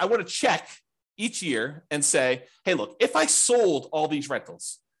do is I want to check each year and say, hey, look, if I sold all these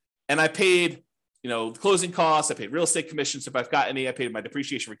rentals and I paid, closing costs, I paid real estate commissions if I've got any, I paid my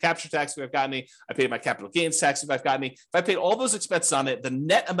depreciation recapture tax if I've got any, I paid my capital gains tax if I've got any. If I paid all those expenses on it, the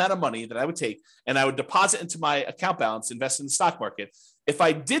net amount of money that I would take and I would deposit into my account balance, invest in the stock market. If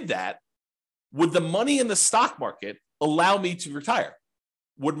I did that, would the money in the stock market allow me to retire?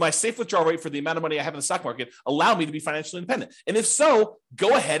 Would my safe withdrawal rate for the amount of money I have in the stock market allow me to be financially independent? And if so,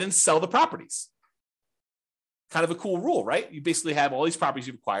 go ahead and sell the properties. Kind of a cool rule, right? You basically have all these properties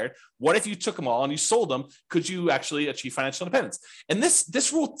you've acquired. What if you took them all and you sold them? Could you actually achieve financial independence? And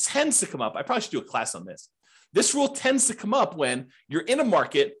this rule tends to come up. I probably should do a class on this. This rule tends to come up when you're in a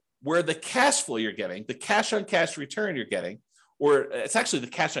market where the cash flow you're getting, the cash on cash return you're getting, or it's actually the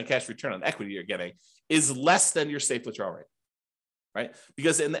cash on cash return on equity you're getting, is less than your safe withdrawal rate. Right?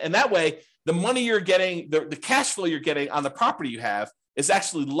 Because in that way, the money you're getting, the cash flow you're getting on the property you have is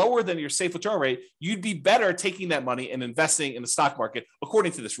actually lower than your safe withdrawal rate. You'd be better taking that money and investing in the stock market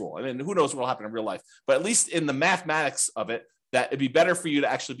according to this rule. And then who knows what will happen in real life, but at least in the mathematics of it, that it'd be better for you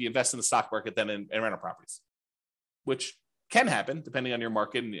to actually be invested in the stock market than in rental properties, which can happen depending on your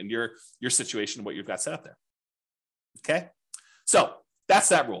market and your situation and what you've got set up there. Okay. So that's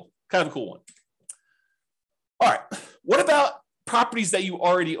that rule. Kind of a cool one. All right. What about properties that you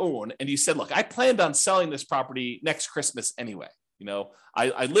already own? And you said, look, I planned on selling this property next Christmas anyway.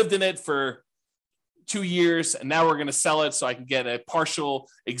 I lived in it for 2 years and now we're going to sell it so I can get a partial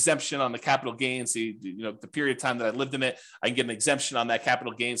exemption on the capital gains. The period of time that I lived in it, I can get an exemption on that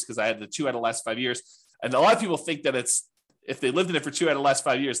capital gains because I had the 2 out of the last 5 years. And a lot of people think that if they lived in it for 2 out of the last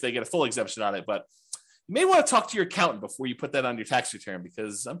 5 years, they get a full exemption on it. But you may want to talk to your accountant before you put that on your tax return,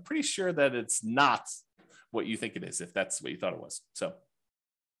 because I'm pretty sure that it's not what you think it is, if that's what you thought it was. So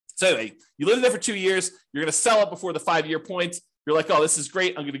anyway, you lived there for 2 years. You're going to sell it before the 5-year point. You're like, oh, this is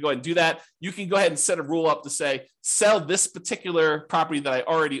great. I'm going to go ahead and do that. You can go ahead and set a rule up to say, sell this particular property that I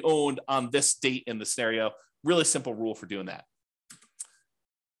already owned on this date in the scenario. Really simple rule for doing that.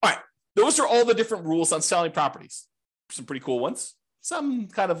 All right. Those are all the different rules on selling properties. Some pretty cool ones. Some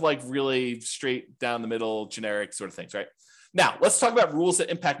kind of like really straight down the middle, generic sort of things, right? Now, let's talk about rules that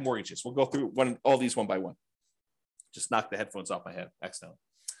impact mortgages. We'll go through all these one by one. Just knock the headphones off my head accidentally.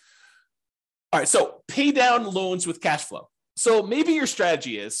 All right, so pay down loans with cash flow. So maybe your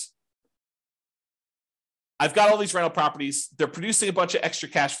strategy is, I've got all these rental properties. They're producing a bunch of extra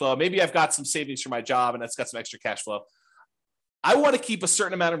cash flow. Maybe I've got some savings for my job and that's got some extra cash flow. I want to keep a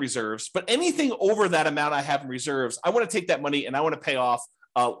certain amount of reserves, but anything over that amount I have in reserves, I want to take that money and I want to pay off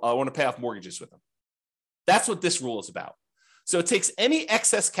mortgages with them. That's what this rule is about. So it takes any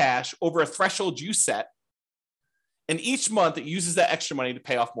excess cash over a threshold you set, and each month it uses that extra money to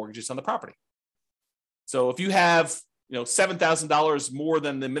pay off mortgages on the property. So if you have, $7,000 more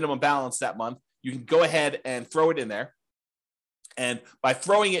than the minimum balance that month, you can go ahead and throw it in there. And by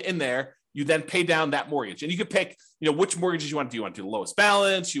throwing it in there, you then pay down that mortgage. And you can pick, which mortgages you want to do. You want to do the lowest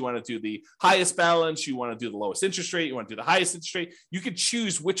balance, you want to do the highest balance, you want to do the lowest interest rate, you want to do the highest interest rate. You can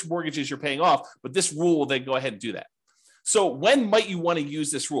choose which mortgages you're paying off, but this rule will then go ahead and do that. So when might you want to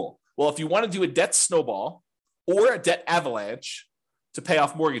use this rule? Well, if you want to do a debt snowball or a debt avalanche to pay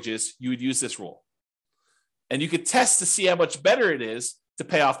off mortgages, you would use this rule. And you could test to see how much better it is to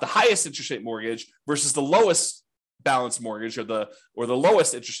pay off the highest interest rate mortgage versus the lowest balance mortgage or the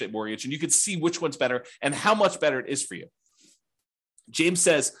lowest interest rate mortgage. And you could see which one's better and how much better it is for you. James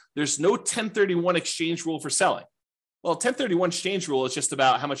says there's no 1031 exchange rule for selling. Well, 1031 exchange rule is just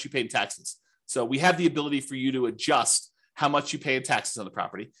about how much you pay in taxes. So we have the ability for you to adjust how much you pay in taxes on the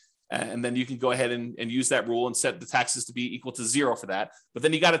property. And then you can go ahead and use that rule and set the taxes to be equal to 0 for that. But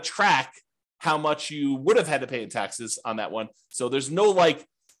then you got to track how much you would have had to pay in taxes on that one. So there's no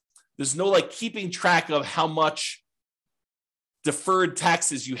keeping track of how much deferred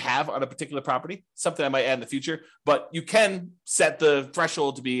taxes you have on a particular property, something I might add in the future, but you can set the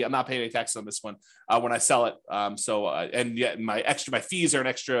threshold to be, I'm not paying any taxes on this one when I sell it. And yet my fees are an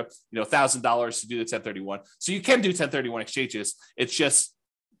extra, $1,000 to do the 1031. So you can do 1031 exchanges. It's just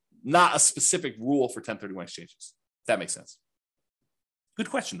not a specific rule for 1031 exchanges. If that makes sense. Good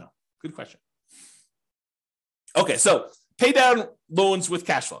question though. Good question. Okay, so pay down loans with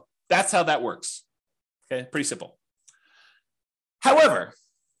cash flow. That's how that works. Okay, pretty simple. However,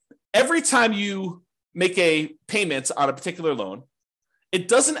 every time you make a payment on a particular loan, it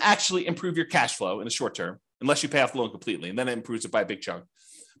doesn't actually improve your cash flow in the short term, unless you pay off the loan completely, and then it improves it by a big chunk.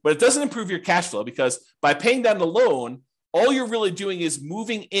 But it doesn't improve your cash flow because by paying down the loan, all you're really doing is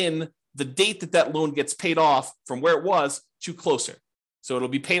moving in the date that loan gets paid off from where it was to closer. So it'll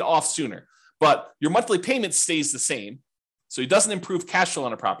be paid off sooner. But your monthly payment stays the same. So it doesn't improve cash flow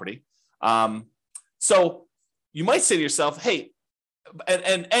on a property. So you might say to yourself, hey,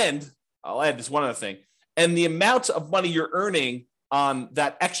 and I'll add this one other thing. And the amount of money you're earning on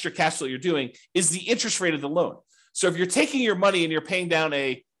that extra cash flow you're doing is the interest rate of the loan. So if you're taking your money and you're paying down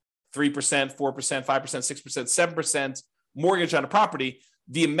a 3%, 4%, 5%, 6%, 7% mortgage on a property,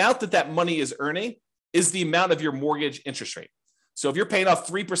 the amount that money is earning is the amount of your mortgage interest rate. So if you're paying off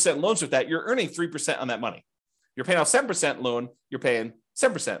 3% loans with that, you're earning 3% on that money. You're paying off 7% loan, you're paying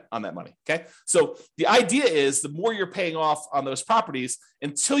 7% on that money, okay? So the idea is the more you're paying off on those properties,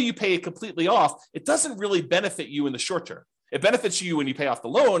 until you pay it completely off, it doesn't really benefit you in the short term. It benefits you when you pay off the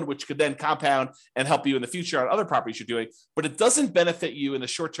loan, which could then compound and help you in the future on other properties you're doing, but it doesn't benefit you in the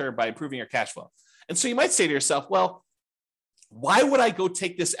short term by improving your cash flow. And so you might say to yourself, well, why would I go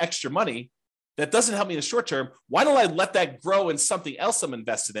take this extra money that doesn't help me in the short term? Why don't I let that grow in something else I'm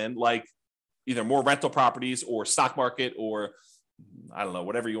invested in, like either more rental properties or stock market or I don't know,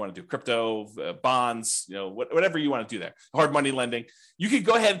 whatever you want to do, crypto, bonds, whatever you want to do there, hard money lending. You could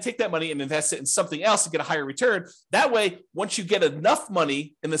go ahead and take that money and invest it in something else and get a higher return. That way, once you get enough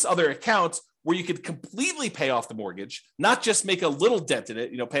money in this other account where you could completely pay off the mortgage, not just make a little dent in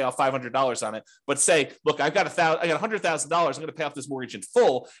it, pay off $500 on it, but say, look, I got $100,000. I'm going to pay off this mortgage in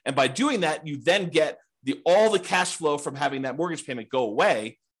full. And by doing that, you then get all the cash flow from having that mortgage payment go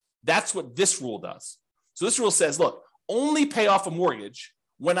away. That's what this rule does. So this rule says, look, only pay off a mortgage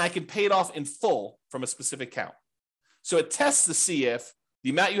when I can pay it off in full from a specific account. So it tests to see if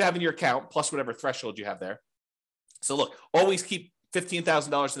the amount you have in your account plus whatever threshold you have there. So look, always keep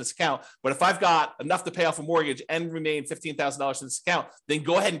 $15,000 in this account. But if I've got enough to pay off a mortgage and remain $15,000 in this account, then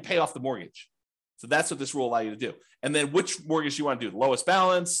go ahead and pay off the mortgage. So that's what this rule allows you to do. And then which mortgage you want to do, the lowest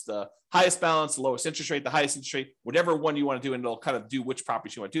balance, the highest balance, the lowest interest rate, the highest interest rate, whatever one you want to do, and it'll kind of do which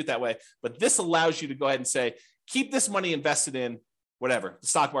properties you want to do it that way. But this allows you to go ahead and say, keep this money invested in whatever, the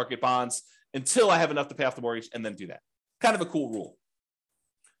stock market, bonds, until I have enough to pay off the mortgage, and then do that. Kind of a cool rule.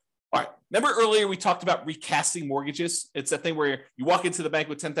 All right. Remember earlier we talked about recasting mortgages? It's that thing where you walk into the bank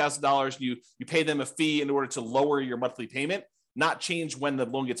with $10,000, you pay them a fee in order to lower your monthly payment, not change when the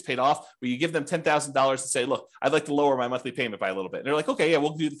loan gets paid off, but you give them $10,000 and say, look, I'd like to lower my monthly payment by a little bit. And they're like, okay, yeah,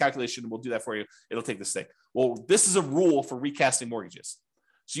 we'll do the calculation. We'll do that for you. It'll take this thing. Well, this is a rule for recasting mortgages.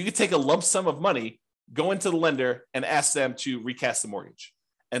 So you could take a lump sum of money, go into the lender and ask them to recast the mortgage.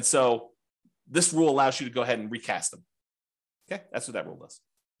 And so this rule allows you to go ahead and recast them. Okay, that's what that rule does.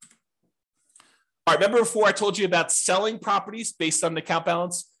 All right, remember before I told you about selling properties based on the account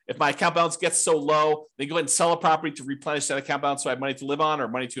balance? If my account balance gets so low, then go ahead and sell a property to replenish that account balance so I have money to live on or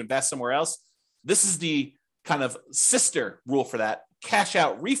money to invest somewhere else. This is the kind of sister rule for that, cash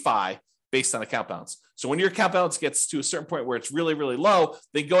out refi based on account balance. So when your account balance gets to a certain point where it's really, really low,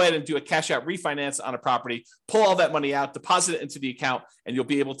 then go ahead and do a cash out refinance on a property, pull all that money out, deposit it into the account, and you'll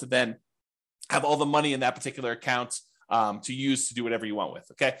be able to then have all the money in that particular account to use to do whatever you want with.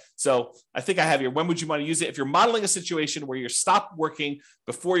 Okay. So I think I have here, when would you want to use it? If you're modeling a situation where you're stopped working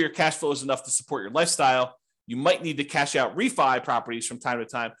before your cash flow is enough to support your lifestyle, you might need to cash out refi properties from time to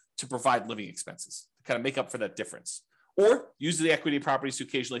time to provide living expenses to kind of make up for that difference. Or use the equity properties to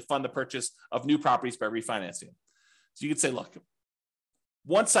occasionally fund the purchase of new properties by refinancing them. So you could say, look,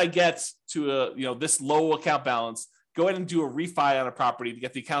 once I get to this low account balance, go ahead and do a refi on a property to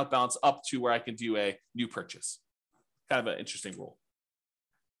get the account balance up to where I can do a new purchase. Kind of an interesting rule.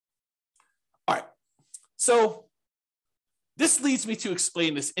 All right. So this leads me to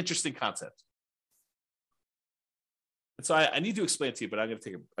explain this interesting concept. And so I need to explain it to you, but I'm going to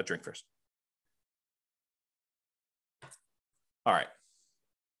take a drink first. All right.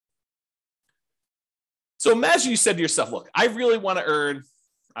 So imagine you said to yourself, look, I really want to earn,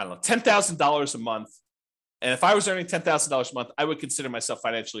 I don't know, $10,000 a month. And if I was earning $10,000 a month, I would consider myself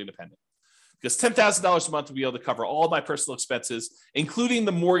financially independent. Because $10,000 a month would be able to cover all my personal expenses, including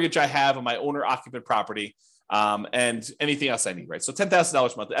the mortgage I have on my owner-occupant property, and anything else I need, right? So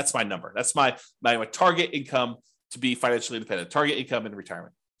 $10,000 a month, that's my number. That's my target income to be financially independent, target income in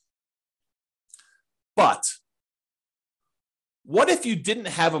retirement. But what if you didn't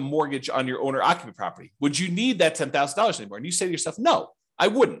have a mortgage on your owner-occupant property? Would you need that $10,000 anymore? And you say to yourself, no, I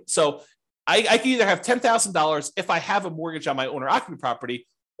wouldn't. So I can either have $10,000 if I have a mortgage on my owner-occupant property,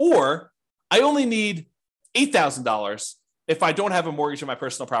 or I only need $8,000 if I don't have a mortgage on my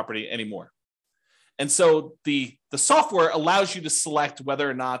personal property anymore. And so the software allows you to select whether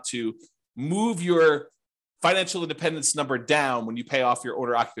or not to move your financial independence number down when you pay off your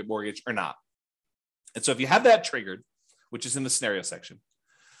owner-occupant mortgage or not. And so if you have that triggered, which is in the scenario section,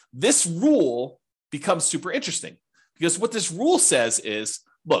 this rule becomes super interesting, because what this rule says is,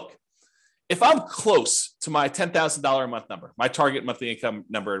 look, if I'm close to my $10,000 a month number, my target monthly income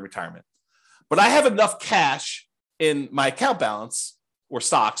number in retirement, but I have enough cash in my account balance or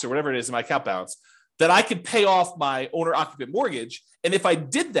stocks or whatever it is in my account balance that I could pay off my owner-occupant mortgage, and if I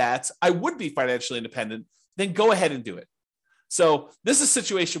did that, I would be financially independent, then go ahead and do it. So this is a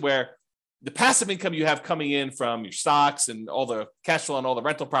situation where the passive income you have coming in from your stocks and all the cash flow and all the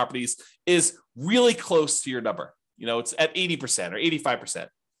rental properties is really close to your number. It's at 80% or 85%.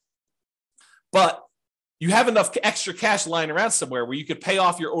 But you have enough extra cash lying around somewhere where you could pay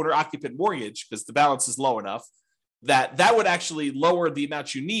off your owner-occupant mortgage because the balance is low enough that would actually lower the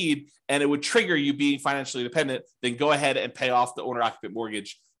amount you need, and it would trigger you being financially independent. Then go ahead and pay off the owner-occupant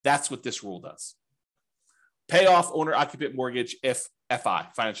mortgage. That's what this rule does. Pay off owner-occupant mortgage if FI,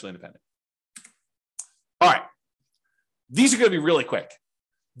 financially independent. All right. These are going to be really quick.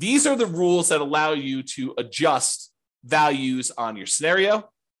 These are the rules that allow you to adjust values on your scenario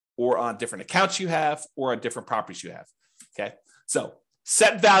or on different accounts you have or on different properties you have. Okay. So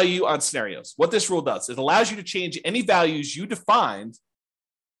set value on scenarios. What this rule does, it allows you to change any values you defined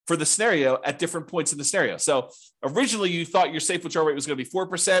for the scenario at different points in the scenario. So originally you thought your safe withdrawal rate was going to be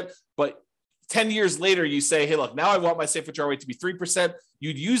 4%, but 10 years later you say, hey, look, now I want my safe withdrawal rate to be 3%.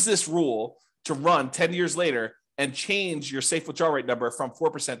 You'd use this rule to run 10 years later and change your safe withdrawal rate number from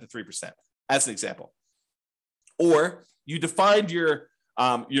 4% to 3%, as an example. Or you defined your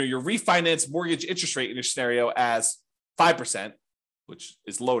refinance mortgage interest rate in your scenario as 5%, which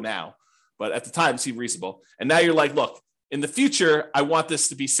is low now, but at the time seemed reasonable. And now you're like, look, in the future, I want this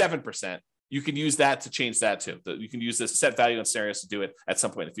to be 7%. You can use that to change that too. You can use this set value on scenarios to do it at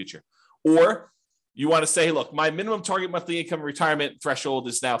some point in the future. Or you want to say, hey, look, my minimum target monthly income retirement threshold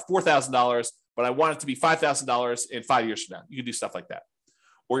is now $4,000, but I want it to be $5,000 in 5 years from now. You can do stuff like that.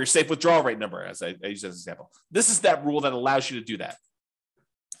 Or your safe withdrawal rate number, as I use as an example. This is that rule that allows you to do that.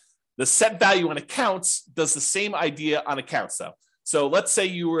 The set value on accounts does the same idea on accounts, though. So let's say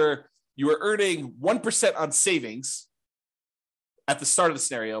you were earning 1% on savings at the start of the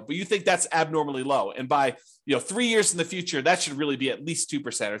scenario, but you think that's abnormally low. And by 3 years in the future, that should really be at least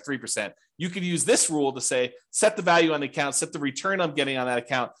 2% or 3%. You could use this rule to say, set the value on the account, set the return I'm getting on that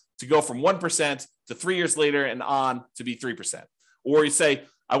account to go from 1% to 3 years later and on to be 3%. Or you say,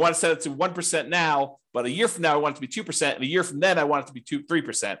 I want to set it to 1% now, but a year from now, I want it to be 2%. And a year from then, I want it to be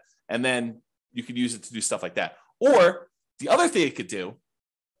 3%. And then you could use it to do stuff like that. Or the other thing it could do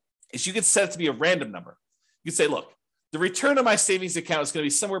is you could set it to be a random number. You could say, look, the return on my savings account is going to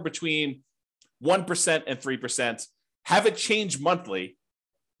be somewhere between 1% and 3%. Have it change monthly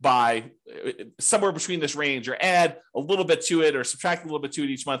by somewhere between this range, or add a little bit to it or subtract a little bit to it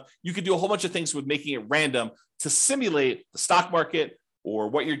each month. You could do a whole bunch of things with making it random to simulate the stock market or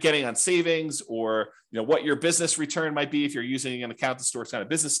what you're getting on savings, or what your business return might be if you're using an account to store kind of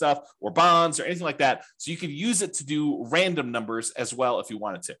business stuff or bonds or anything like that. So you could use it to do random numbers as well if you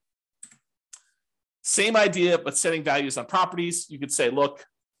wanted to. Same idea, but setting values on properties. You could say, look,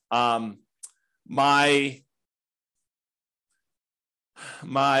 my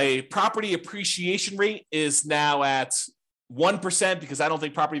property appreciation rate is now at 1% because I don't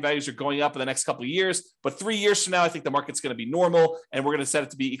think property values are going up in the next couple of years. But 3 years from now, I think the market's going to be normal, and we're going to set it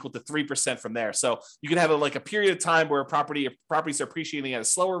to be equal to 3% from there. So you can have a period of time where properties are appreciating at a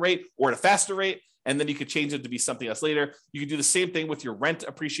slower rate or at a faster rate, and then you could change it to be something else later. You can do the same thing with your rent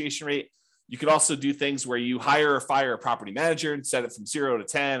appreciation rate. You could also do things where you hire or fire a property manager and set it from 0 to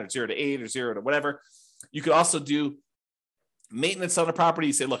 10 or 0 to 8 or 0 to whatever. You could also do maintenance on a property.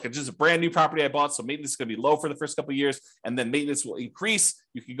 You say, look, it's just a brand new property I bought, so maintenance is going to be low for the first couple of years, and then maintenance will increase.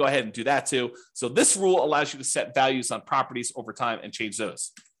 You can go ahead and do that too. So this rule allows you to set values on properties over time and change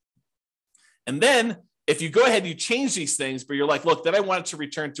those. And then if you go ahead and you change these things, but you're like, look, then I want it to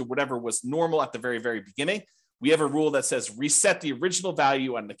return to whatever was normal at the very, very beginning, we have a rule that says reset the original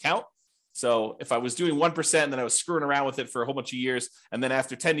value on an account. So if I was doing 1% and then I was screwing around with it for a whole bunch of years, and then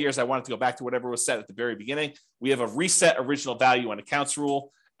after 10 years, I wanted to go back to whatever was set at the very beginning, we have a reset original value on accounts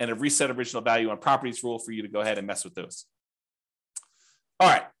rule and a reset original value on properties rule for you to go ahead and mess with those. All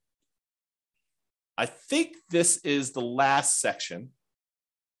right. I think this is the last section.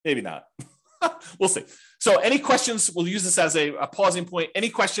 Maybe not. We'll see. So any questions? We'll use this as a pausing point. Any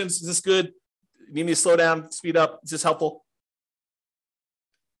questions? Is this good? You need me to slow down, speed up? Is this helpful?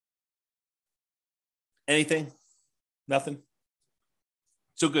 Anything? Nothing?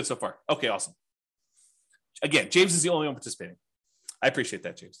 So good so far. Okay, awesome. Again, James is the only one participating. I appreciate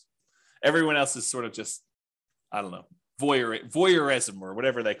that, James. Everyone else is sort of just, I don't know, voyeurism or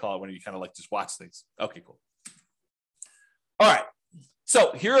whatever they call it when you kind of like just watch things. Okay, cool. All right.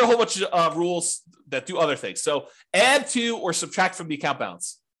 So here are a whole bunch of rules that do other things. So add to or subtract from the account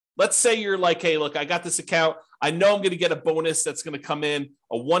balance. Let's say you're like, hey, look, I got this account. I know I'm going to get a bonus that's going to come in,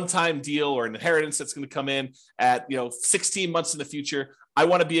 a one-time deal or an inheritance that's going to come in at 16 months in the future. I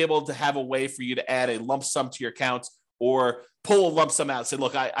want to be able to have a way for you to add a lump sum to your account or pull a lump sum out and say,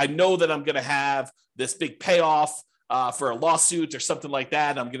 look, I know that I'm going to have this big payoff for a lawsuit or something like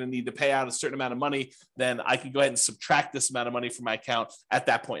that. I'm going to need to pay out a certain amount of money. Then I can go ahead and subtract this amount of money from my account at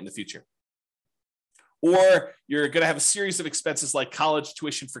that point in the future. Or you're going to have a series of expenses like college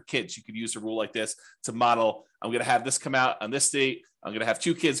tuition for kids. You could use a rule like this to model, I'm going to have this come out on this date. I'm going to have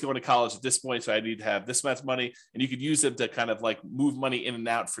 2 kids going to college at this point, so I need to have this much money. And you could use them to kind of like move money in and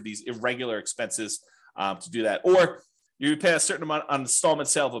out for these irregular expenses to do that. Or you pay a certain amount on installment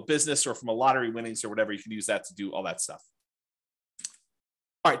sale of a business or from a lottery winnings or whatever. You can use that to do all that stuff.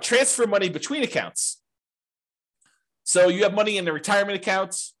 All right, transfer money between accounts. So you have money in the retirement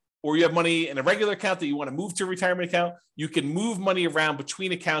accounts, or you have money in a regular account that you want to move to a retirement account. You can move money around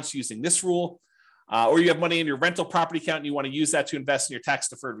between accounts using this rule. Or you have money in your rental property account and you want to use that to invest in your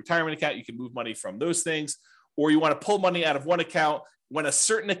tax-deferred retirement account. You can move money from those things. Or you want to pull money out of one account when a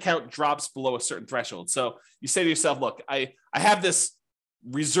certain account drops below a certain threshold. So you say to yourself, look, I have this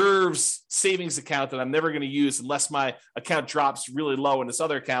reserves savings account that I'm never going to use unless my account drops really low in this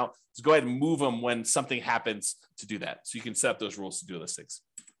other account. So go ahead and move them when something happens to do that. So you can set up those rules to do those things.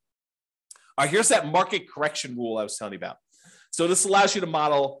 All right, here's that market correction rule I was telling you about. So this allows you to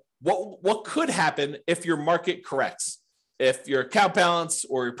model what could happen if your market corrects. If your account balance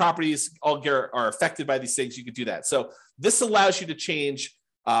or your properties all are affected by these things, you could do that. So this allows you to change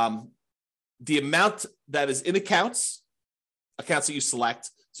the amount that is in accounts that you select.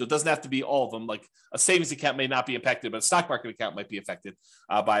 So it doesn't have to be all of them. Like a savings account may not be impacted, but a stock market account might be affected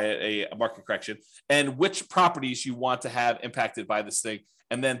by a market correction. And which properties you want to have impacted by this thing,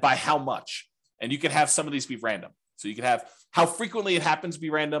 and then by how much. And you can have some of these be random. So you can have how frequently it happens be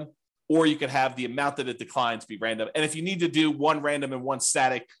random, or you could have the amount that it declines be random. And if you need to do one random and one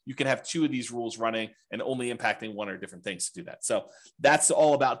static, you can have 2 of these rules running and only impacting one or different things to do that. So that's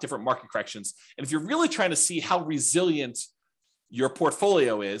all about different market corrections. And if you're really trying to see how resilient your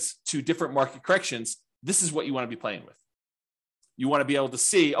portfolio is to different market corrections, this is what you want to be playing with. You want to be able to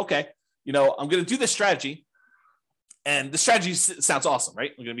see, okay, I'm going to do this strategy. And the strategy sounds awesome,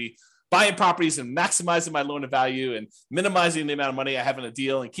 right? I'm going to be buying properties and maximizing my loan to value and minimizing the amount of money I have in a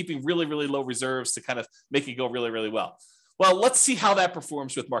deal and keeping really, really low reserves to kind of make it go really, really well. Well, let's see how that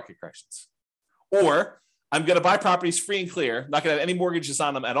performs with market corrections. Or I'm going to buy properties free and clear, not going to have any mortgages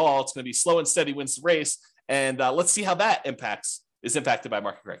on them at all. It's going to be slow and steady wins the race. And let's see how that is impacted by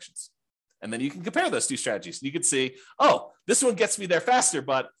market corrections. And then you can compare those 2 strategies. And you can see, oh, this one gets me there faster,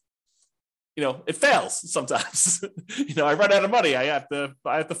 but it fails sometimes. I run out of money. I have to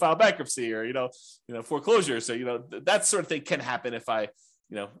file bankruptcy or, foreclosure. So, that sort of thing can happen if I,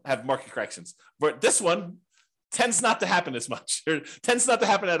 have market corrections. But this one, tends not to happen as much, or tends not to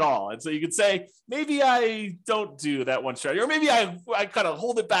happen at all. And so you could say, maybe I don't do that one strategy, or maybe I kind of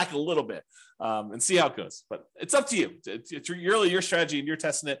hold it back a little bit and see how it goes. But it's up to you. It's really your strategy, and you're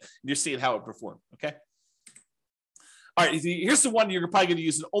testing it, and you're seeing how it performs. Okay. All right, here's the one you're probably going to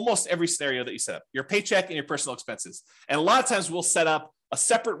use in almost every scenario that you set up: your paycheck and your personal expenses. And a lot of times we'll set up a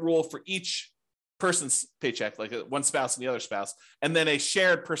separate rule for each person's paycheck, like one spouse and the other spouse, and then a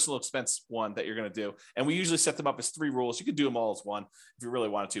shared personal expense one that you're going to do. And we usually set them up as 3 rules. You could do them all as one if you really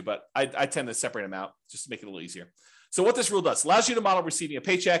wanted to, but I tend to separate them out just to make it a little easier. So what this rule does, allows you to model receiving a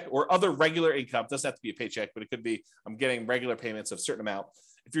paycheck or other regular income. It doesn't have to be a paycheck, but it could be, I'm getting regular payments of a certain amount.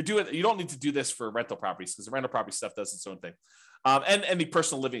 If you're doing, you don't need to do this for rental properties, because the rental property stuff does its own thing. And any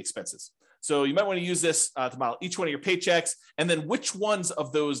personal living expenses. So you might want to use this to model each one of your paychecks, and then which ones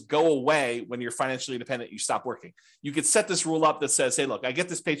of those go away when you're financially independent, you stop working. You could set this rule up that says, hey, look, I get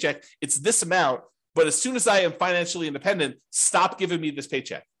this paycheck, it's this amount, but as soon as I am financially independent, stop giving me this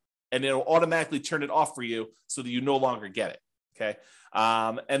paycheck. And it'll automatically turn it off for you so that you no longer get it, okay?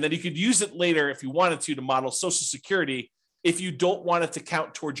 And then you could use it later if you wanted to model Social Security if you don't want it to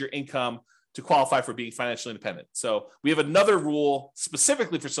count towards your income to qualify for being financially independent. So we have another rule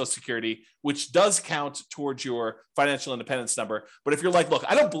specifically for Social Security, which does count towards your financial independence number. But if you're like, look,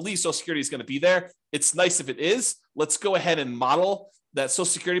 I don't believe Social Security is going to be there, it's nice if it is. Let's go ahead and model that Social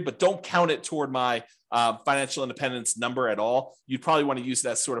Security, but don't count it toward my financial independence number at all. You'd probably want to use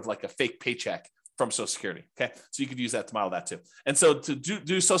that sort of like a fake paycheck from Social Security. Okay. So you could use that to model that too. And so to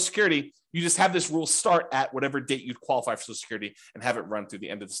do Social Security, you just have this rule start at whatever date you'd qualify for Social Security and have it run through the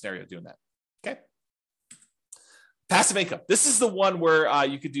end of the scenario doing that. Okay. Passive income. This is the one where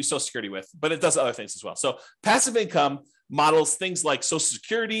you could do Social Security with, but it does other things as well. So passive income models things like Social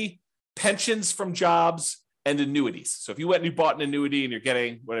Security, pensions from jobs, and annuities. So if you went and you bought an annuity and you're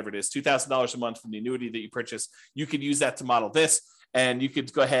getting whatever it is, $2,000 a month from the annuity that you purchased, you could use that to model this. And you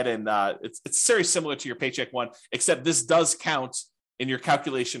could go ahead and it's very similar to your paycheck one, except this does count in your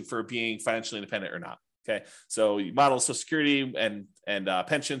calculation for being financially independent or not. Okay, so you model Social Security and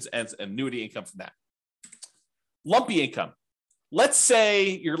pensions and annuity income from that. Lumpy income. Let's say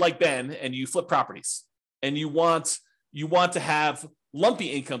you're like Ben and you flip properties, and you want to have lumpy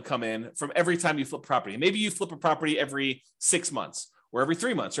income come in from every time you flip property. Maybe you flip a property every 6 months, or every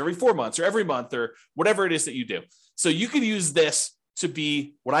 3 months, or every 4 months, or every month, or whatever it is that you do. So you could use this to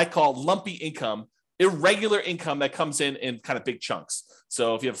be what I call lumpy income, irregular income that comes in kind of big chunks.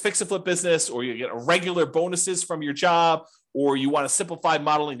 So if you have a fix and flip business, or you get irregular bonuses from your job, or you want to simplify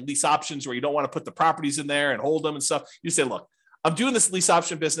modeling lease options where you don't want to put the properties in there and hold them and stuff, you say, look, I'm doing this lease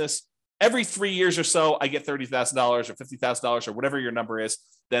option business. Every 3 years or so, I get $30,000 or $50,000 or whatever your number is.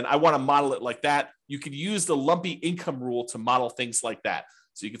 Then I want to model it like that. You could use the lumpy income rule to model things like that.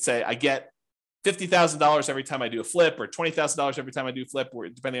 So you could say, I get $50,000 every time I do a flip, or $20,000 every time I do a flip, or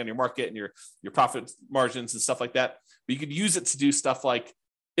depending on your market and your profit margins and stuff like that. But you could use it to do stuff like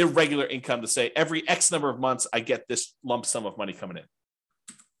irregular income, to say every X number of months, I get this lump sum of money coming in.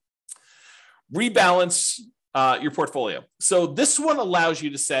 Rebalance your portfolio. So this one allows you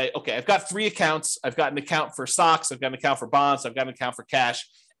to say, okay, I've got 3 accounts. I've got an account for stocks. I've got an account for bonds. I've got an account for cash.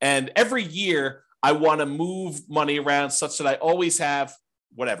 And every year I want to move money around such that I always have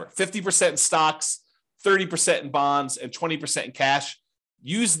whatever, 50% in stocks, 30% in bonds, and 20% in cash.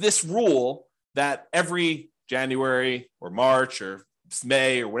 Use this rule that every January or March or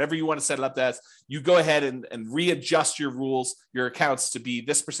May or whatever you want to set it up as, you go ahead and readjust your rules, your accounts to be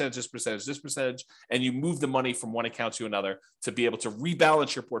this percentage, this percentage, this percentage, and you move the money from one account to another to be able to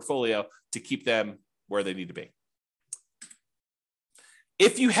rebalance your portfolio to keep them where they need to be.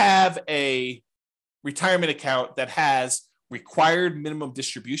 If you have a retirement account that has required minimum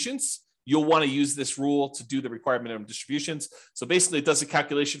distributions, you'll want to use this rule to do the required minimum distributions. So basically it does a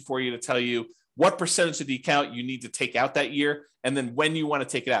calculation for you to tell you what percentage of the account you need to take out that year, and then when you want to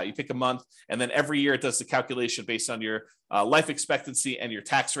take it out. You pick a month, and then every year it does the calculation based on your life expectancy and your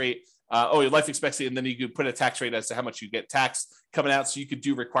tax rate. Your life expectancy, and then you could put a tax rate as to how much you get taxed coming out, so you could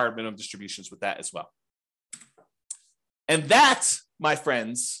do required minimum distributions with that as well. And that, my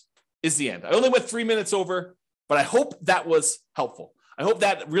friends, is the end. I only went 3 minutes over, but I hope that was helpful. I hope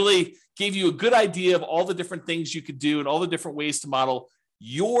that really gave you a good idea of all the different things you could do and all the different ways to model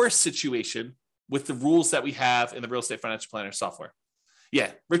your situation with the rules that we have in the Real Estate Financial Planner software.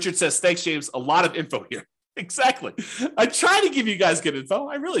 Yeah, Richard says, thanks, James. A lot of info here. Exactly. I try to give you guys good info.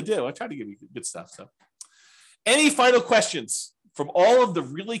 I really do. I try to give you good stuff. So, any final questions from all of the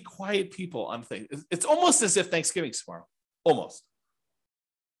really quiet people on things? It's almost as if Thanksgiving's tomorrow. Almost.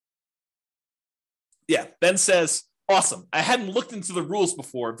 Yeah, Ben says, awesome. I hadn't looked into the rules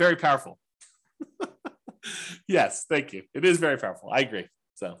before. Very powerful. Yes, thank you. It is very powerful. I agree.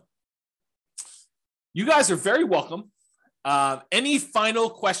 So you guys are very welcome. Any final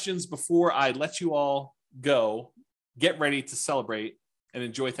questions before I let you all go? Get ready to celebrate and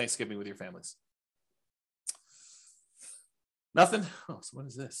enjoy Thanksgiving with your families. Nothing? Oh, so what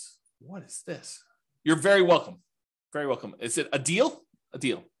is this? What is this? You're very welcome. Very welcome. Is it a deal? A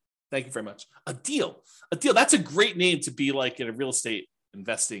deal. Thank you very much. A deal. A deal. That's a great name to be like in a real estate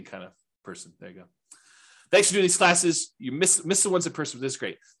investing kind of person. There you go. Thanks for doing these classes. You miss the ones in person. This is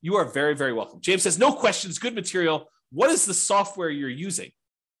great. You are very, very welcome. James says, no questions, good material. What is the software you're using?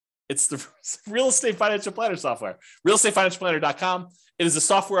 It's the Real Estate Financial Planner software, realestatefinancialplanner.com. It is the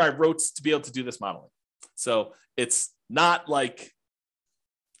software I wrote to be able to do this modeling. So it's not like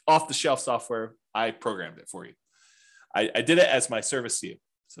off-the-shelf software. I programmed it for you. I did it as my service to you.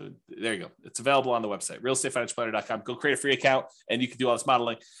 So there you go. It's available on the website, realestatefinancialplanner.com. Go create a free account and you can do all this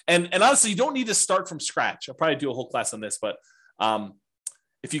modeling. And honestly, you don't need to start from scratch. I'll probably do a whole class on this, but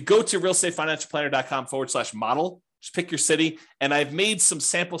if you go to realestatefinancialplanner.com/model, just pick your city. And I've made some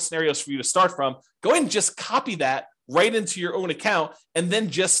sample scenarios for you to start from. Go ahead and just copy that right into your own account and then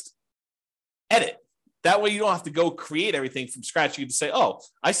just edit. That way you don't have to go create everything from scratch. You can say, oh,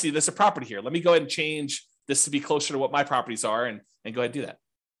 I see there's a property here. Let me go ahead and change this to be closer to what my properties are and go ahead and do that.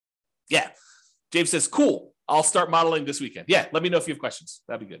 Yeah. James says, cool. I'll start modeling this weekend. Yeah. Let me know if you have questions.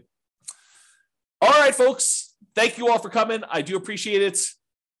 That'd be good. All right, folks. Thank you all for coming. I do appreciate it.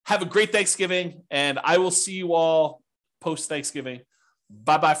 Have a great Thanksgiving, and I will see you all post-Thanksgiving.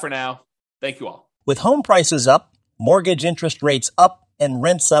 Bye-bye for now. Thank you all. With home prices up, mortgage interest rates up, and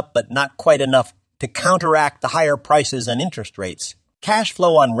rents up, but not quite enough to counteract the higher prices and interest rates, cash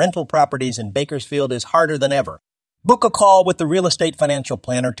flow on rental properties in Bakersfield is harder than ever. Book a call with the Real Estate Financial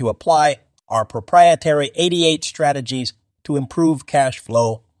Planner to apply our proprietary 88 strategies to improve cash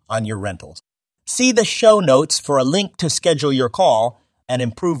flow on your rentals. See the show notes for a link to schedule your call and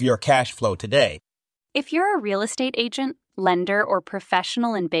improve your cash flow today. If you're a real estate agent, lender, or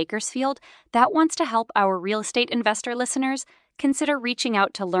professional in Bakersfield that wants to help our real estate investor listeners, consider reaching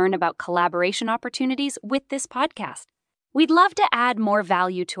out to learn about collaboration opportunities with this podcast. We'd love to add more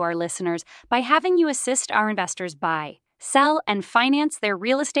value to our listeners by having you assist our investors buy, sell, and finance their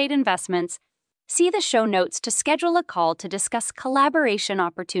real estate investments. See the show notes to schedule a call to discuss collaboration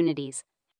opportunities.